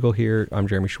Professor Siegel here. I'm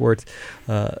Jeremy Schwartz.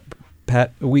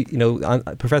 Pat,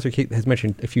 Professor Kate has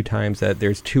mentioned a few times that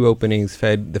there's two openings,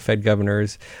 the Fed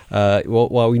governors.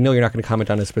 While we know you're not going to comment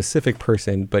on a specific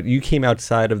person, but you came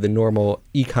outside of the normal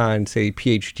econ, say,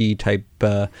 PhD type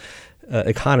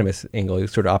economist angle,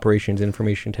 sort of operations,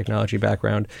 information technology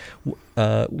background.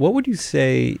 What would you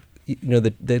say,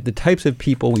 the types of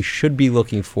people we should be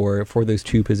looking for those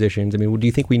two positions? I mean, do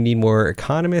you think we need more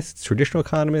economists, traditional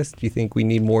economists? Do you think we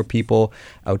need more people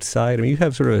outside? I mean, you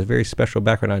have sort of a very special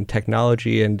background on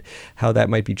technology and how that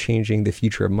might be changing the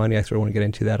future of money. I sort of want to get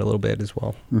into that a little bit as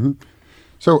well. Mm-hmm.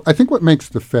 So I think what makes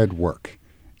the Fed work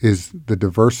is the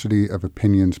diversity of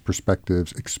opinions,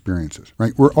 perspectives, experiences,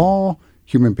 right? We're all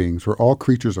human beings. We're all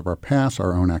creatures of our past,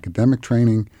 our own academic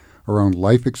training, our own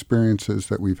life experiences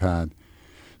that we've had.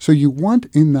 So you want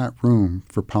in that room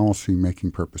for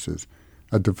policy-making purposes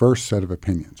a diverse set of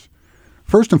opinions.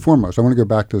 First and foremost, I want to go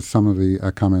back to some of the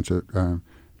comments that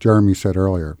Jeremy said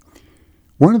earlier.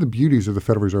 One of the beauties of the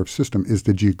Federal Reserve System is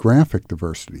the geographic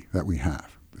diversity that we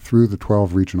have through the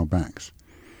 12 regional banks.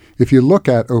 If you look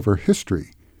at over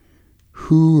history,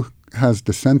 who has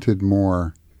dissented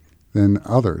more than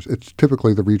others? It's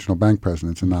typically the regional bank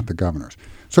presidents and not the governors.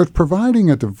 So it's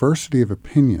providing a diversity of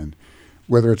opinion,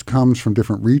 whether it comes from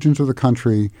different regions of the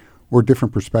country or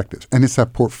different perspectives. And it's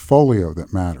that portfolio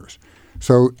that matters.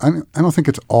 So I don't think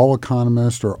it's all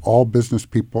economists or all business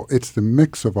people. It's the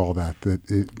mix of all that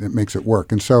makes it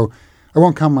work. And so I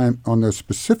won't comment on those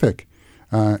specific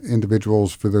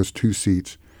individuals for those two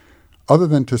seats, other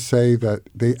than to say that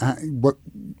what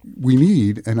we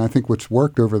need, and I think what's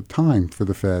worked over time for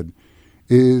the Fed,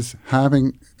 is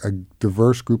having a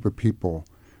diverse group of people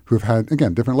who've had,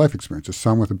 again, different life experiences,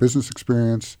 some with a business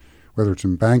experience, whether it's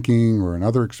in banking or in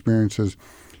other experiences,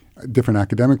 different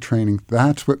academic training.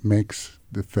 That's what makes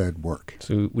the Fed work.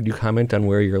 So would you comment on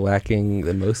where you're lacking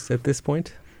the most at this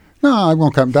point? No, I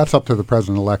won't comment. That's up to the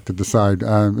president-elect to decide.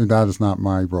 That is not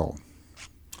my role.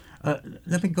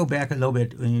 Let me go back a little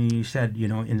bit. When you said,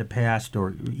 in the past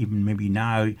or even maybe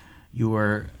now, you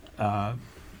were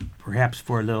perhaps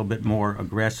for a little bit more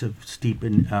aggressive,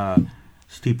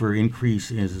 steeper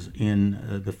increases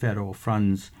in the federal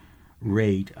funds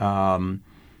rate.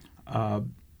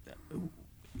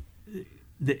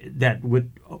 That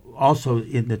would also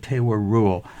in the Taylor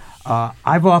rule.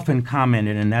 I've often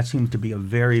commented, and that seems to be a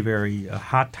very, very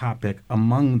hot topic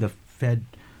among the Fed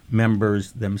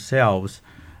members themselves,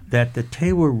 that the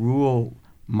Taylor rule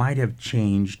might have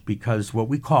changed because what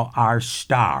we call R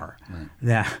star,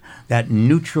 right, that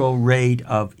neutral rate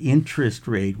of interest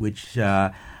rate, which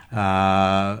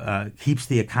keeps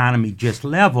the economy just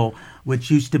level,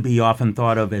 which used to be often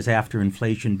thought of as after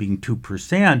inflation being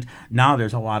 2%. Now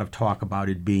there's a lot of talk about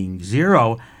it being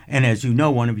zero. And as you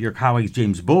know, one of your colleagues,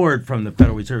 James Bullard from the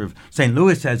Federal Reserve of St.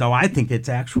 Louis, says, I think it's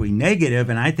actually negative,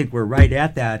 and I think we're right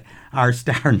at that R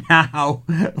star now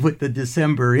with the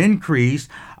December increase.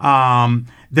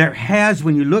 There has,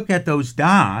 when you look at those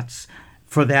dots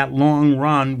for that long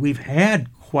run, we've had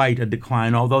quite a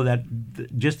decline, although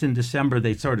that just in December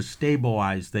they sort of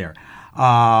stabilized there.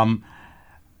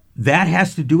 That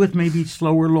has to do with maybe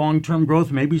slower long-term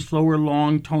growth, maybe slower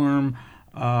long-term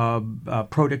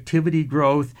productivity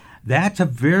growth. That's a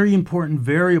very important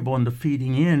variable into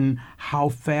feeding in how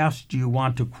fast do you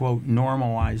want to, quote,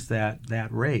 normalize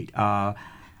that rate.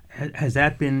 Has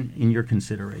that been in your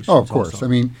consideration? Oh, of course. Also? I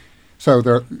mean, so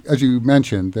there, as you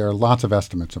mentioned, there are lots of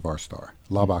estimates of R-star.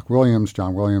 Laubach-Williams,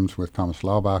 John Williams with Thomas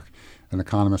Laubach, an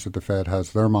economist at the Fed,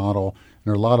 has their model. And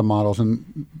there are a lot of models,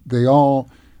 and they all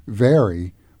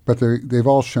vary, but they've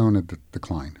all shown a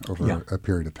decline over a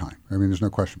period of time. I mean, there's no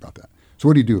question about that. So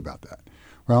what do you do about that?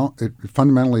 Well, it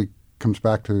fundamentally comes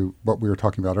back to what we were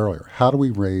talking about earlier. How do we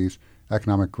raise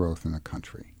economic growth in the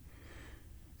country?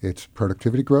 It's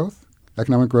productivity growth.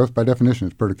 Economic growth, by definition,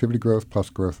 is productivity growth plus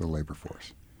growth of the labor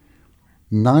force.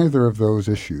 Neither of those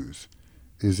issues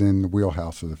is in the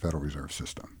wheelhouse of the Federal Reserve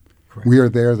System. Correct. We are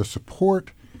there to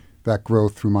support that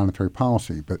growth through monetary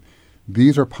policy, but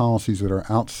these are policies that are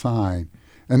outside,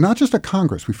 and not just at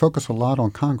Congress. We focus a lot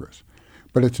on Congress,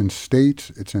 but it's in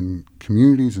states, it's in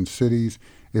communities and cities.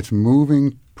 It's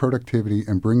moving productivity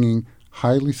and bringing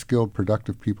highly skilled,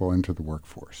 productive people into the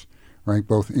workforce, right?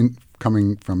 Both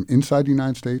coming from inside the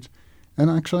United States and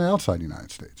actually outside the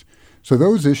United States. So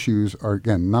those issues are,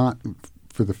 again, not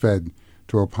for the Fed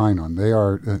to opine on. They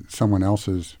are someone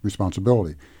else's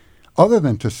responsibility. Other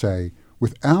than to say,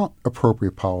 without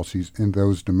appropriate policies in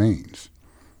those domains,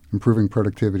 improving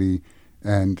productivity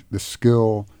and the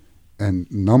skill and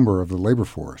number of the labor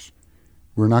force,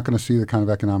 we're not going to see the kind of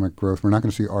economic growth. We're not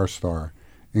going to see R-star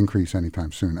increase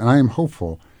anytime soon. And I am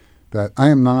hopeful that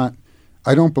I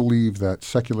don't believe that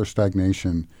secular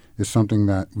stagnation is something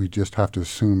that we just have to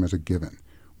assume as a given.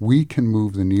 We can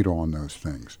move the needle on those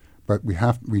things, but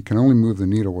we can only move the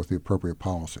needle with the appropriate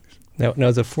policies. Now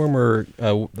as a former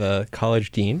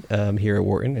college dean here at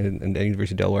Wharton and the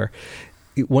University of Delaware,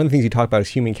 one of the things you talk about is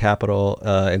human capital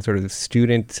and sort of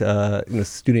student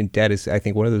debt is, I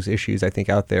think, one of those issues I think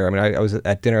out there. I mean, I was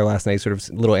at dinner last night, sort of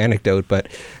a little anecdote, but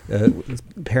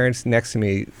parents next to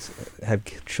me have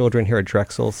children here at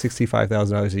Drexel,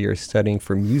 $65,000 a year studying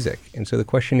for music. And so the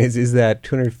question is that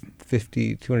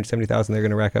 $270,000 they're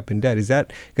going to rack up in debt, is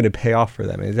that going to pay off for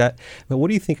them? But what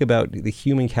do you think about the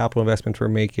human capital investments we're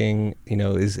making?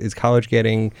 Is college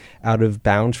getting out of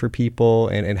bounds for people?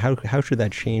 And how should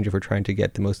that change if we're trying to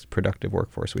get the most productive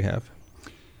workforce we have?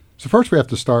 So first we have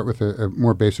to start with a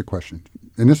more basic question.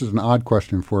 And this is an odd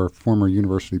question for a former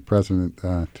university president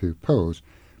to pose,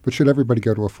 but should everybody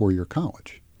go to a 4-year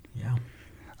college? Yeah.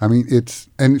 I mean,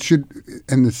 and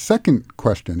the second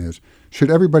question is,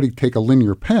 should everybody take a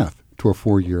linear path to a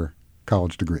 4-year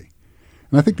college degree?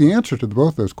 And I think the answer to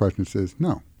both those questions is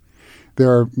no.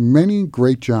 There are many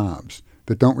great jobs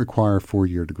that don't require a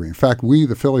 4-year degree. In fact, we,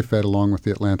 the Philly Fed, along with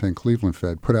the Atlanta and Cleveland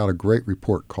Fed, put out a great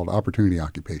report called Opportunity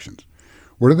Occupations.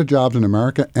 What are the jobs in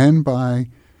America and by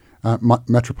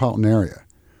metropolitan area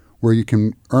where you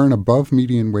can earn above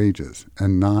median wages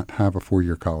and not have a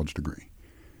 4-year college degree?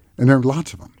 And there are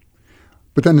lots of them.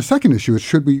 But then the second issue is,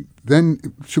 should we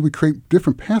create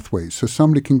different pathways so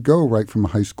somebody can go right from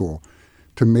high school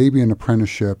to maybe an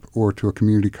apprenticeship or to a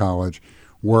community college,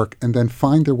 work, and then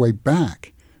find their way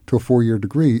back to a 4-year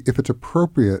degree if it's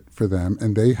appropriate for them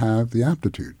and they have the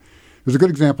aptitude. There's a good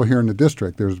example here in the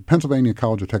district. There's Pennsylvania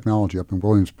College of Technology up in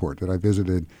Williamsport that I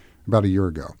visited about a year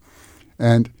ago.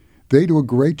 And they do a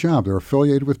great job. They're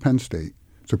affiliated with Penn State.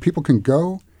 So people can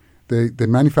go. The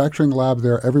manufacturing lab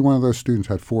there, every one of those students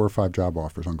had 4 or 5 job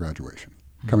offers on graduation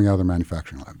coming out of their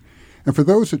manufacturing lab. And for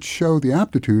those that show the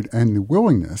aptitude and the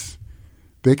willingness,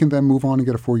 they can then move on and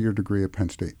get a 4-year degree at Penn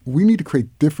State. We need to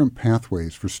create different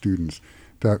pathways for students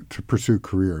to pursue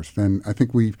careers. Then I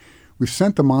think we've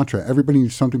sent the mantra, everybody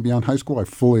needs something beyond high school. I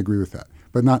fully agree with that.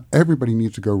 But not everybody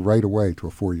needs to go right away to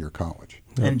a 4-year college.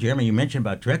 And Jeremy, you mentioned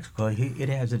about Drexel. It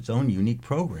has its own unique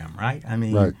program, right? I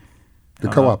mean, right. The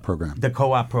co-op program. The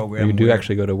co-op program. You do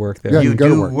actually go to work there. Yeah, you go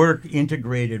do to work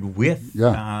integrated with.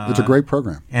 Yeah, it's a great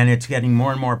program. And it's getting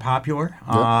more and more popular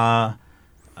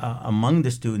among the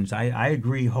students. I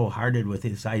agree wholehearted with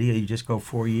this idea. You just go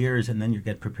 4 years and then you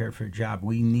get prepared for a job.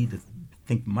 We need to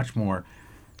think much more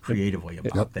creatively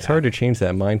about that. It's hard to change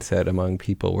that mindset among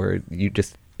people where you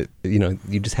just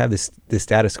have this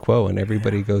status quo and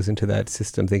everybody goes into that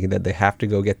system thinking that they have to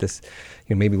go get this,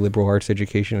 maybe liberal arts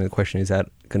education. And the question is that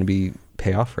going to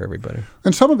pay off for everybody?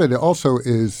 And some of it also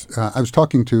is, I was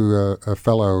talking to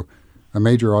a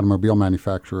major automobile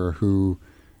manufacturer who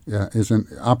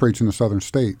operates in the southern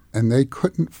state, and they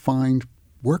couldn't find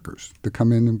workers to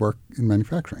come in and work in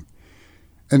manufacturing.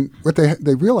 And what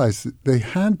they realized that they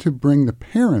had to bring the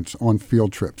parents on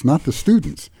field trips, not the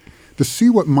students, to see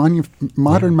what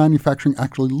modern manufacturing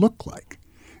actually looked like.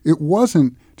 It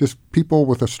wasn't just people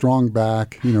with a strong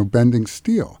back, bending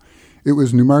steel. It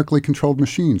was numerically controlled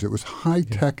machines. It was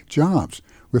high-tech jobs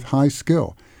with high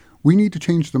skill. We need to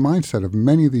change the mindset of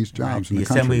many of these jobs in the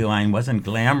country. The assembly line wasn't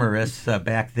glamorous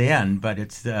back then, but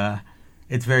it's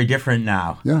very different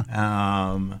now.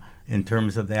 Yeah. In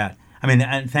terms of that. I mean,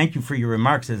 and thank you for your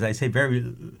remarks. As I say,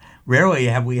 very rarely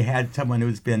have we had someone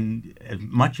who's been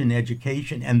much in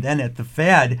education and then at the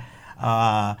Fed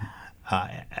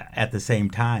at the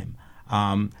same time.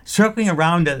 Circling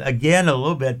around again a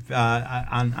little bit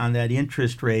on that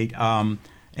interest rate, and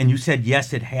you said,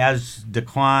 yes, it has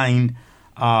declined.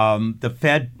 The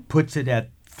Fed puts it at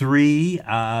 3.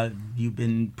 You've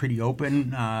been pretty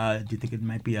open. Do you think it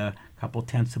might be a couple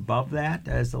tenths above that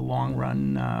as the long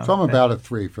run? So I'm about at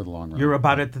 3 for the long run. You're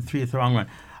about at the 3 for the long run.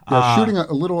 Yeah, shooting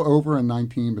a little over in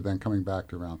 19, but then coming back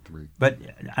to around 3. But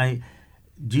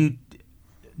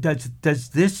does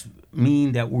this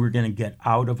mean that we're going to get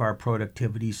out of our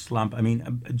productivity slump? I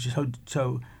mean,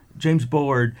 so James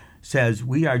Bullard says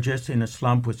we are just in a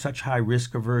slump with such high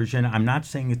risk aversion. I'm not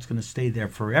saying it's going to stay there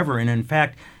forever. And in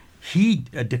fact, he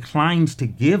declines to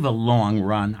give a long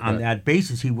run on that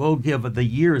basis. He will give the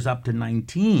years up to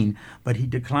 19, but he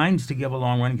declines to give a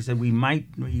long run because he said we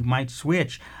might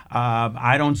switch.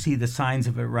 I don't see the signs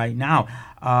of it right now.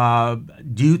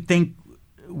 Do you think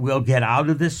we'll get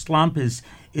out of this slump? Is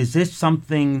this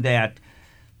something that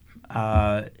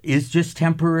is just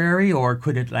temporary, or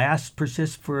could it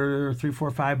persist for 3,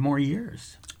 4, 5 more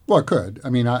years? Well, it could. I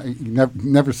mean,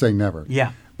 never say never.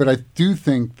 Yeah. But I do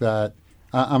think that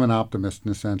I'm an optimist in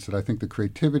the sense that I think the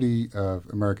creativity of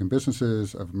American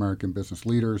businesses, of American business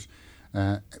leaders,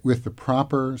 with the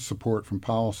proper support from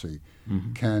policy,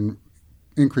 can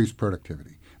increase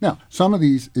productivity. Now, some of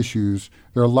these issues,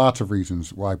 there are lots of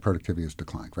reasons why productivity has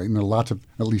declined, right? And there are lots of,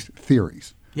 at least,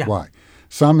 theories why.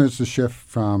 Some is the shift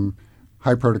from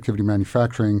high productivity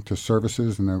manufacturing to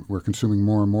services, and that we're consuming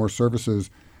more and more services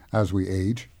as we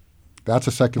age. That's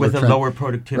a secular trend. With a lower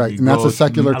productivity right, and that's a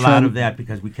secular trend. A lot of that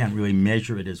because we can't really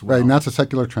measure it as well. Right, and that's a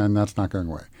secular trend. That's not going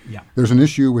away. Yeah. There's an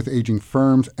issue with aging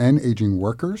firms and aging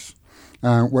workers.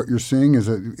 What you're seeing is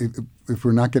that if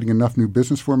we're not getting enough new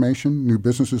business formation, new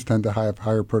businesses tend to have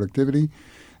higher productivity.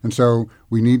 And so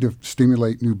we need to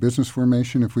stimulate new business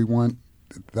formation if we want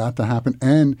that to happen.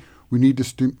 And we need to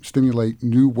stimulate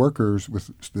new workers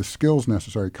with the skills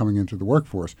necessary coming into the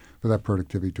workforce for that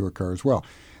productivity to occur as well.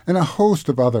 And a host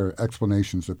of other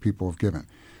explanations that people have given.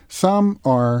 Some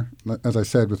are, as I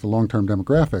said, with the long-term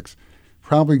demographics,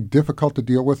 probably difficult to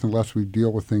deal with unless we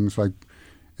deal with things like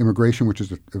immigration, which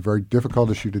is a very difficult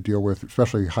issue to deal with,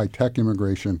 especially high-tech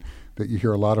immigration, that you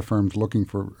hear a lot of firms looking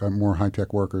for more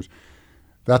high-tech workers.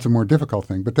 That's a more difficult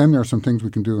thing. But then there are some things we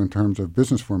can do in terms of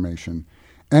business formation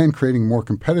and creating more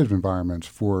competitive environments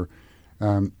for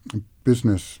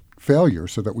business failure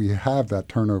so that we have that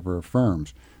turnover of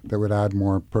firms that would add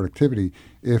more productivity.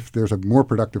 If there's a more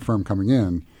productive firm coming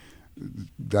in,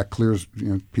 that clears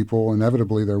people.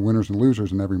 Inevitably, there are winners and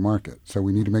losers in every market. So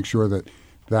we need to make sure that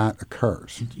that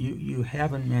occurs. You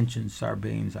haven't mentioned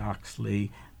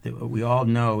Sarbanes-Oxley. We all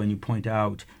know, and you point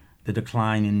out, the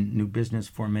decline in new business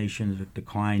formations, the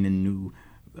decline in new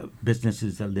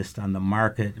businesses that list on the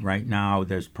market. Right now,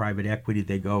 there's private equity.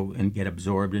 They go and get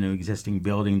absorbed in an existing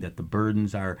building, that the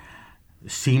burdens are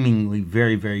seemingly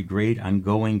very, very great on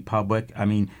going public. I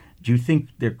mean, do you think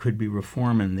there could be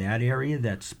reform in that area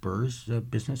that spurs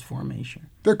business formation?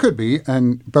 There could be,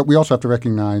 but we also have to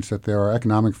recognize that there are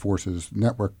economic forces,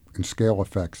 network and scale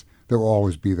effects that will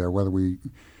always be there,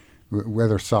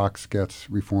 whether SOX gets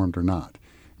reformed or not.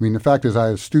 I mean, the fact is, I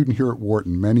had a student here at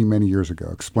Wharton many, many years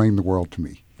ago explain the world to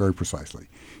me very precisely.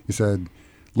 He said,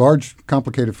 large,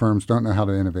 complicated firms don't know how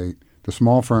to innovate. The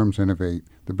small firms innovate.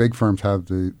 The big firms have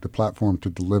the platform to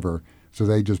deliver, so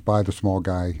they just buy the small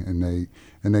guy and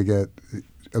they get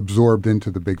absorbed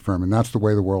into the big firm, and that's the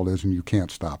way the world is, and you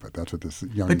can't stop it. That's what this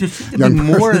young But there used to be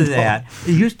more of that.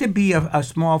 It used to be a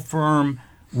small firm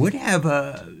would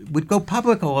go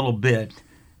public a little bit,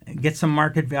 get some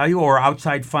market value or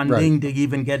outside funding to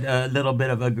even get a little bit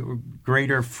of a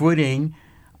greater footing,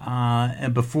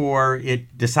 and before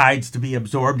it decides to be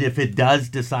absorbed, if it does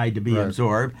decide to be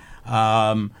absorbed.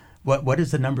 What is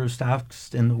the number of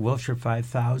stocks in the Wilshire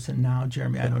 5000 now,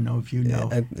 Jeremy? I don't know if you know.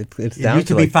 It's it down used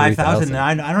to like be 5,000. 3,000.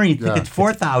 I don't even think it's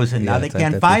 4,000 now. They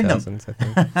can't find them.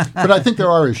 But I think there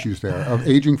are issues there of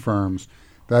aging firms.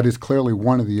 That is clearly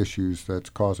one of the issues that's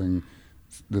causing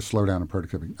the slowdown in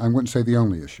productivity. I wouldn't say the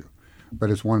only issue, but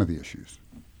it's one of the issues.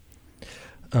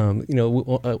 I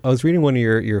was reading one of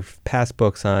your past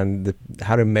books on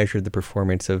how to measure the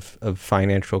performance of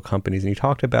financial companies, and you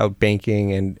talked about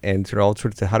banking and sort of all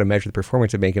sorts of how to measure the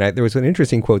performance of banking. There was an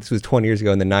interesting quote. This was 20 years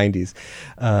ago in the 90s,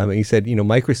 and you said,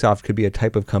 Microsoft could be a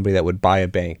type of company that would buy a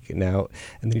bank now.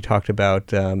 And then you talked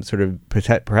about sort of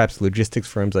perhaps logistics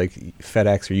firms like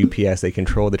FedEx or UPS. They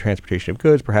control the transportation of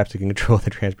goods. Perhaps they can control the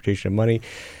transportation of money.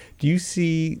 Do you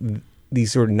see these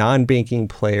sort of non-banking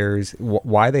players,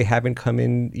 why they haven't come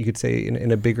in, you could say, in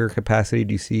a bigger capacity?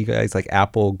 Do you see guys like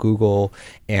Apple, Google,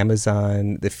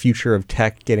 Amazon, the future of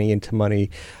tech getting into money?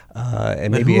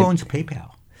 But who owns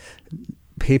PayPal?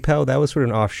 PayPal, that was sort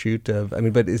of an offshoot of,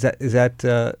 but is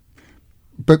that?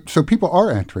 But so people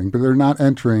are entering, but they're not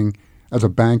entering as a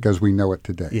bank as we know it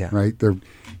today, right?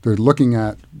 They're looking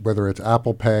at whether it's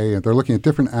Apple Pay, and they're looking at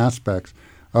different aspects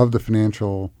of the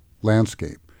financial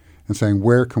landscape and saying,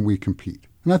 where can we compete?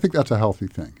 And I think that's a healthy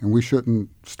thing, and we shouldn't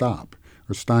stop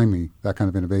or stymie that kind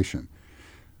of innovation.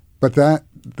 But that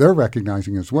they're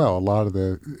recognizing as well, a lot of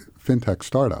the fintech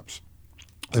startups,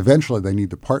 eventually they need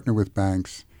to partner with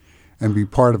banks and be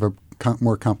part of a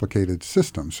more complicated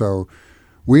system. So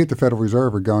we at the Federal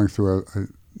Reserve are going through a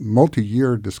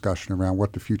multi-year discussion around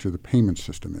what the future of the payment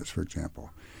system is, for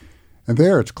example. And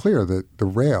there it's clear that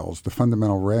the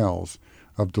fundamental rails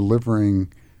of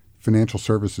delivering financial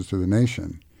services to the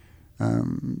nation,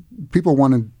 people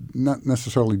want to not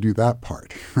necessarily do that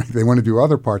part. Right? They want to do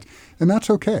other parts, and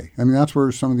that's okay. That's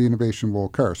where some of the innovation will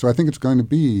occur. So I think it's going to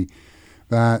be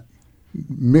that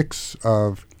mix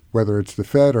of whether it's the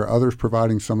Fed or others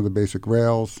providing some of the basic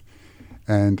rails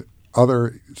and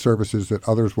other services that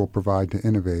others will provide to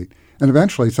innovate. And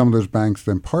eventually some of those banks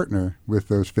then partner with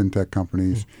those fintech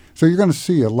companies. So you're going to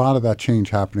see a lot of that change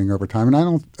happening over time.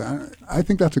 And I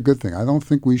think that's a good thing. I don't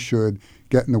think we should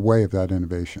get in the way of that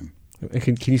innovation.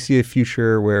 Can you see a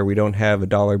future where we don't have a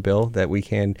dollar bill, that we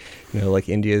can, like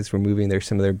India's removing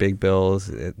some of their big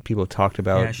bills? People have talked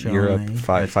about Europe,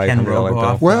 $500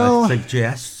 bill. Well,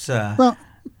 suggests. Well,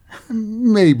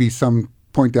 maybe some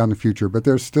point down the future, but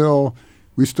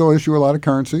we still issue a lot of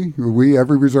currency.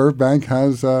 Every reserve bank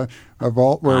has a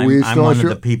vault where we still issue. I'm one of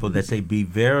the people that say be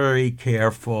very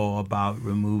careful about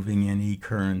removing any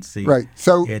currency. Right.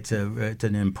 So it's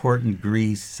an important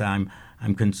grease.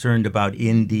 I'm concerned about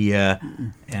India,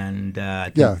 and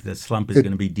I think the slump is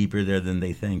going to be deeper there than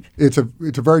they think. It's a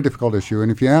very difficult issue,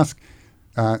 and if you ask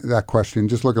that question,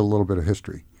 just look at a little bit of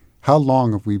history. How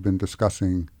long have we been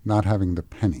discussing not having the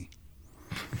penny?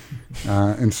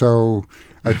 And so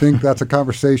I think that's a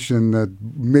conversation that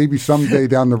maybe someday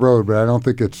down the road, but I don't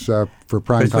think it's for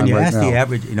prime time right now. When you ask the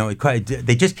average,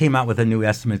 they just came out with a new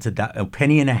estimate. It's a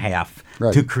penny and a half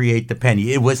to create the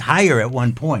penny. It was higher at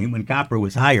one point when copper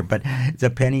was higher, but it's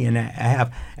a penny and a half.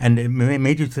 And the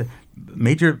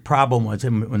major problem was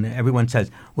when everyone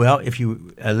says, well, if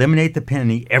you eliminate the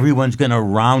penny, everyone's going to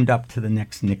round up to the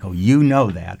next nickel. You know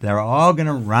that. They're all going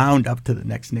to round up to the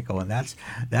next nickel, and that's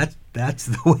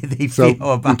the way they feel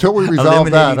about until we resolve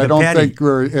that, I don't penny. think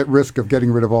we're at risk of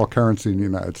getting rid of all currency in the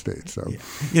United States. So,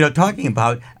 talking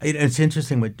about it's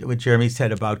interesting what Jeremy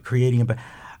said about creating but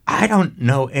I don't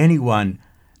know anyone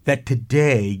that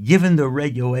today, given the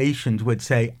regulations, would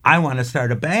say, I want to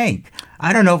start a bank.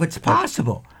 I don't know if it's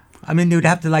possible. I mean, you'd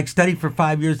have to study for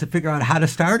 5 years to figure out how to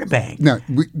start a bank. No,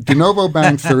 de novo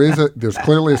banks, there's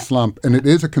clearly a slump, and it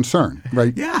is a concern,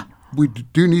 right? Yeah. We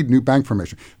do need new bank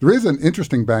formation. There is an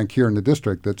interesting bank here in the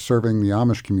district that's serving the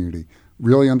Amish community,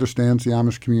 really understands the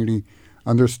Amish community,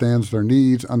 understands their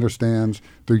needs, understands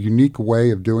their unique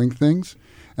way of doing things,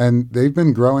 and they've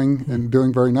been growing and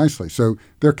doing very nicely. So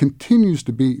there continue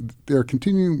to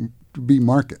be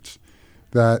markets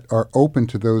that are open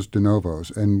to those de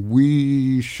novos, and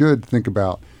we should think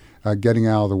about getting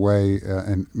out of the way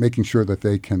and making sure that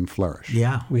they can flourish.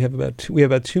 Yeah, we have about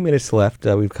 2 minutes left.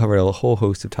 We've covered a whole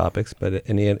host of topics, but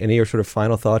any sort of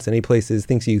final thoughts? Any places,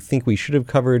 things you think we should have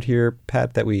covered here,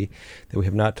 Pat, that we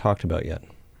have not talked about yet?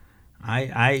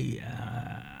 I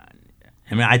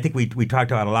think we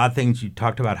talked about a lot of things. You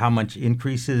talked about how much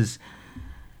increases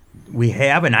we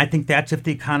have, and I think that's if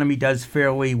the economy does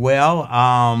fairly well.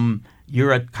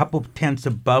 You're a couple tenths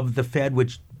above the Fed,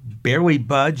 which barely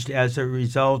budged as a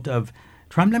result of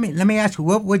Trump. Let me ask you,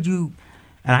 what would you?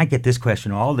 And I get this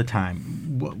question all the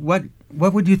time.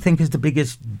 What would you think is the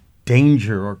biggest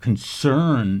danger or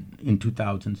concern in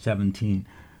 2017,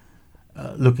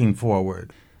 looking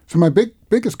forward? So my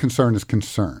biggest concern is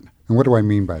concern, and what do I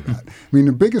mean by that? I mean,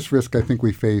 the biggest risk I think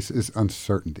we face is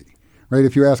uncertainty. Right?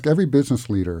 If you ask every business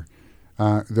leader,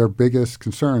 their biggest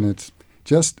concern, it's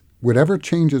just whatever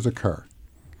changes occur,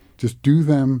 just do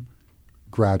them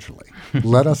gradually.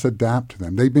 Let us adapt to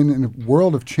them. They've been in a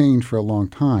world of change for a long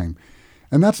time,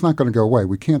 and that's not going to go away.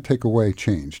 We can't take away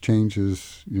change. Change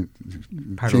is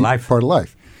part of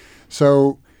life.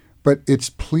 So, but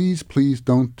it's please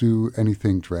don't do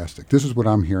anything drastic. This is what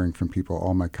I'm hearing from people,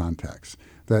 all my contacts,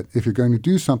 that if you're going to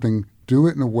do something, do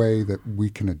it in a way that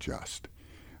we can adjust.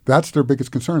 That's their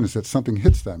biggest concern, is that something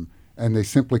hits them, and they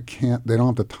simply can't, they don't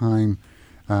have the time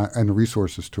and the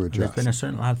resources to adjust. There's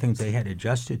been a lot of things they had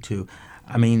adjusted to.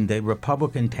 I mean, the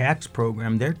Republican tax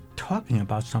program, they're talking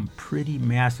about some pretty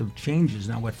massive changes.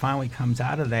 Now, what finally comes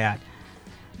out of that,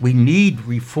 we need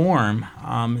reform.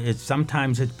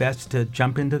 Sometimes it's best to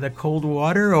jump into the cold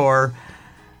water or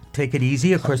take it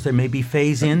easy. Of course, there may be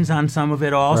phase-ins on some of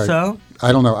it also. Right.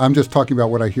 I don't know. I'm just talking about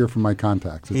what I hear from my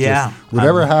contacts. It's just,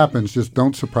 whatever happens, just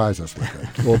don't surprise us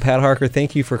with it. Well, Pat Harker,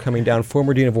 thank you for coming down.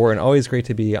 Former Dean of Wharton. Always great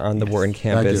to be on the Wharton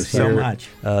campus. Thank you so much.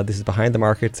 This is Behind the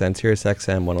Markets on Sirius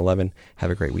XM 111.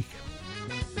 Have a great week.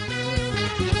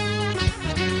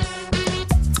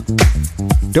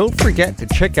 Don't forget to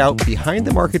check out Behind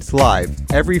the Markets Live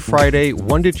every Friday,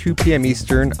 1 to 2 p.m.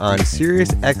 Eastern on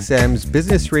Sirius XM's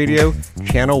Business Radio,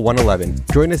 Channel 111.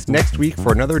 Join us next week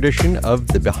for another edition of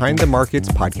the Behind the Markets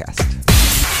podcast.